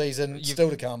an off-season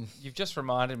still to come. You've just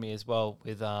reminded me as well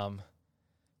with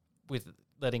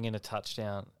letting in a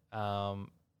touchdown.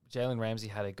 Jalen Ramsey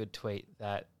had a good tweet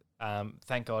that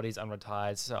thank God he's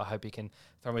unretired, so I hope he can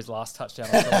throw his last touchdown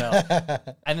on someone else.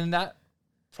 And then that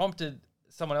prompted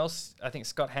someone else, I think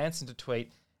Scott Hansen, to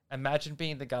tweet, imagine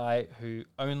being the guy who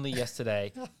only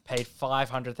yesterday paid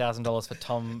 $500,000 for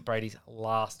Tom Brady's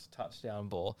last touchdown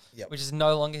ball, which is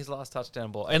no longer his last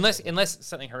touchdown ball. Unless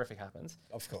something horrific happens.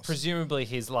 Of course. Presumably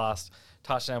his last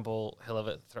touchdown ball he'll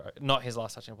ever throw. Not his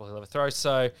last touchdown ball he'll ever throw.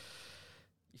 So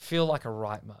you feel like a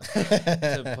right mug,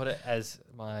 to put it as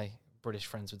my British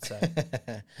friends would say.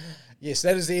 Yes,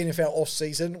 that is the NFL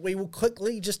off-season. We will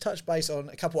quickly just touch base on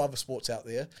a couple other sports out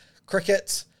there.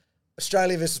 Cricket,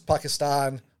 Australia versus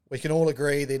Pakistan. We can all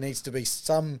agree there needs to be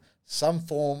some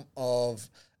form of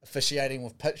officiating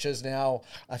with pitches now.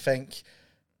 I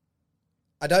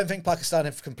don't think Pakistan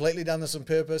have completely done this on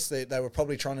purpose. They were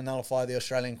probably trying to nullify the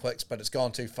Australian quicks, but it's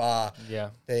gone too far. Yeah.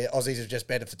 The Aussies have just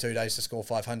batted for 2 days to score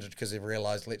 500 because they've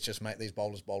realised, let's just make these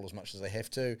bowlers bowl as much as they have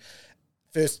to.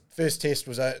 First test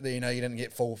was, you didn't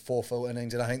get four full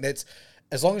innings, and I think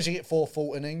as long as you get 4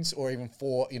 full innings or even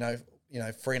 4,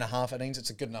 3.5 innings, it's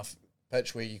a good enough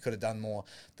pitch where you could have done more.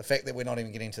 The fact that we're not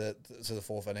even getting to the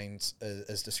 4th innings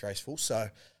is disgraceful. So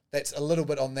that's a little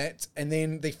bit on that. And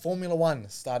then the Formula One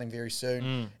starting very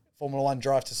soon. Formula One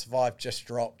Drive to Survive just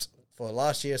dropped for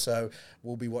last year, so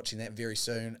we'll be watching that very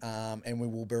soon. And we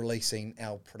will be releasing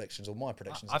our predictions, or my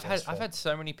predictions. I've had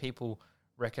so many people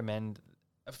recommend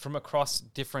from across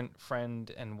different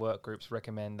friend and work groups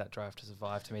recommend that Drive to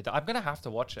Survive to me. That I'm going to have to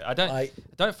watch it. I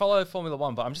don't follow Formula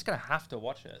One, but I'm just going to have to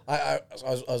watch it. I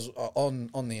was on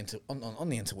the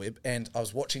interweb, and I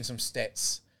was watching some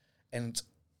stats, and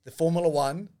the Formula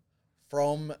One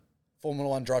from Formula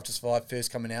One Drive to Survive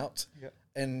first coming out. Yep.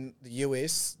 In the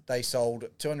US, they sold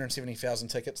 270,000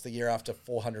 tickets. The year after,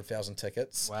 400,000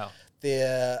 tickets. Wow.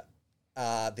 Their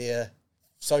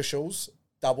socials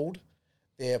doubled.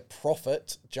 Their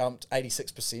profit jumped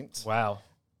 86%. Wow.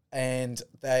 And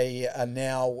they are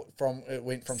now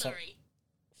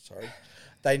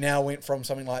They now went from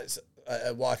something like,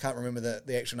 I can't remember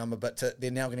the actual number, but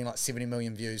they're now getting like 70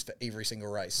 million views for every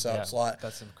single race. So it's like,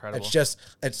 that's incredible. It's just,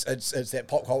 it's that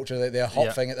pop culture, that they're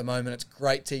hot thing at the moment. It's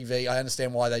great TV. I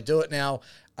understand why they do it now.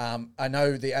 I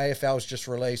know the AFL's just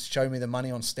released Show Me the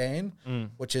Money on Stan,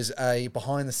 which is a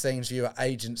behind-the-scenes view of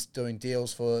agents doing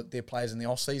deals for their players in the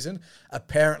off-season.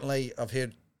 Apparently, I've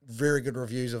heard very good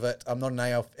reviews of it. I'm not an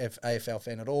AFL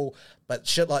fan at all, but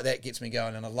shit like that gets me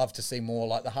going, and I'd love to see more,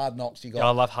 like the Hard Knocks you got. Yeah,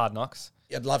 I love Hard Knocks.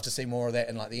 I'd love to see more of that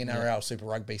in like the NRL, Super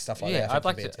Rugby, stuff like that. I'd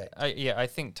like to. I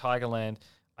think Tigerland,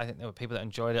 I think there were people that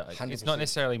enjoyed it. 100%. It's not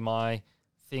necessarily my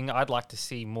thing. I'd like to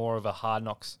see more of a Hard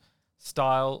Knocks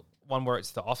style one where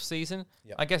it's the off season,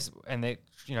 I guess, and they're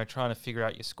trying to figure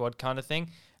out your squad kind of thing.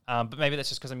 But maybe that's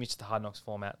just because I'm used to the Hard Knocks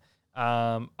format.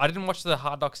 I didn't watch the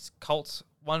Hard Knocks Colts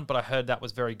one, but I heard that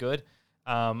was very good.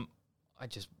 I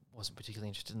just wasn't particularly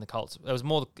interested in the Colts. It was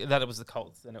more that it was the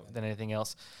Colts than anything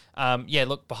else.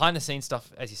 Look, behind the scenes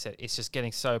stuff, as you said, it's just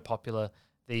getting so popular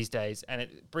these days, and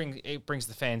it brings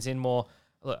the fans in more.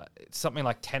 Look, something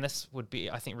like tennis would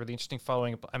be, I think, really interesting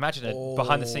following. Imagine a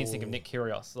behind the scenes thing of Nick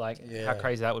Kyrgios, how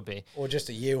crazy that would be. Or just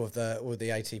a year with the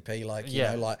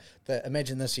ATP,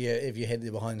 imagine this year if you had the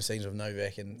behind the scenes with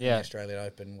Novak and the Australian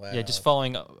Open. Wow. Yeah, just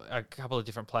following a couple of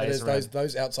different players.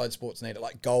 Those outside sports need it.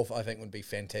 Like golf, I think would be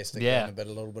fantastic. Yeah, a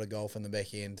little bit of golf in the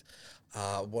back end.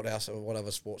 What else? What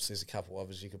other sports? There's a couple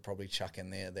others you could probably chuck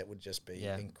in there that would just be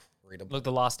incredible. Look,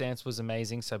 The Last Dance was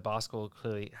amazing, so basketball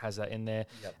clearly has that in there.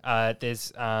 Yep.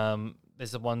 There's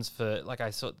the ones for, like, I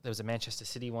saw there was a Manchester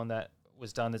City one that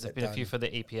was done. There's been a few for the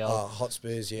EPL.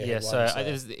 Hotspurs,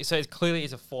 so it clearly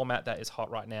is a format that is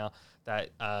hot right now that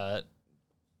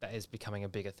is becoming a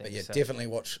bigger thing. But definitely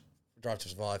watch Drive to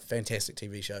Survive. Fantastic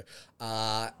TV show.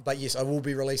 But yes, I will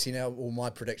be releasing all my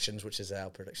predictions, which is our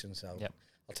predictions. So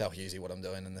I'll tell Hughesy what I'm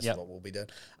doing, and this is what we'll be doing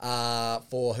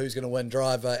for who's going to win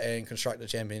Driver and Constructor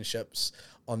Championships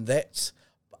on that.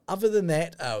 But other than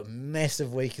that, a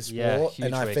massive week of sport,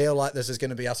 and I feel like this is going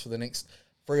to be us for the next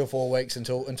 3 or 4 weeks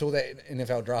until that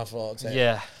NFL draft.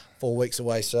 4 weeks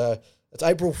away. So it's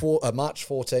March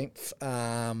 14th.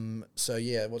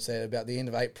 What's that? About the end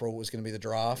of April is going to be the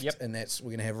draft, and we're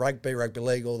going to have rugby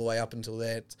league all the way up until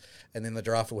that, and then the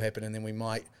draft will happen, and then we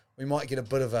might get a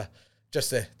bit of a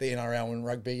just the NRL and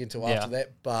rugby until after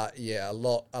that. But a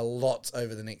lot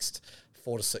over the next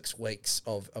 4 to 6 weeks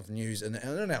of news and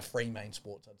in our three main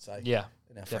sports, I'd say. Yeah,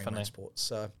 in our three main sports.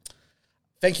 So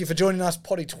thank you for joining us.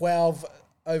 Potty 12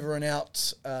 over and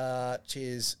out.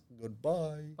 Cheers.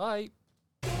 Goodbye. Bye.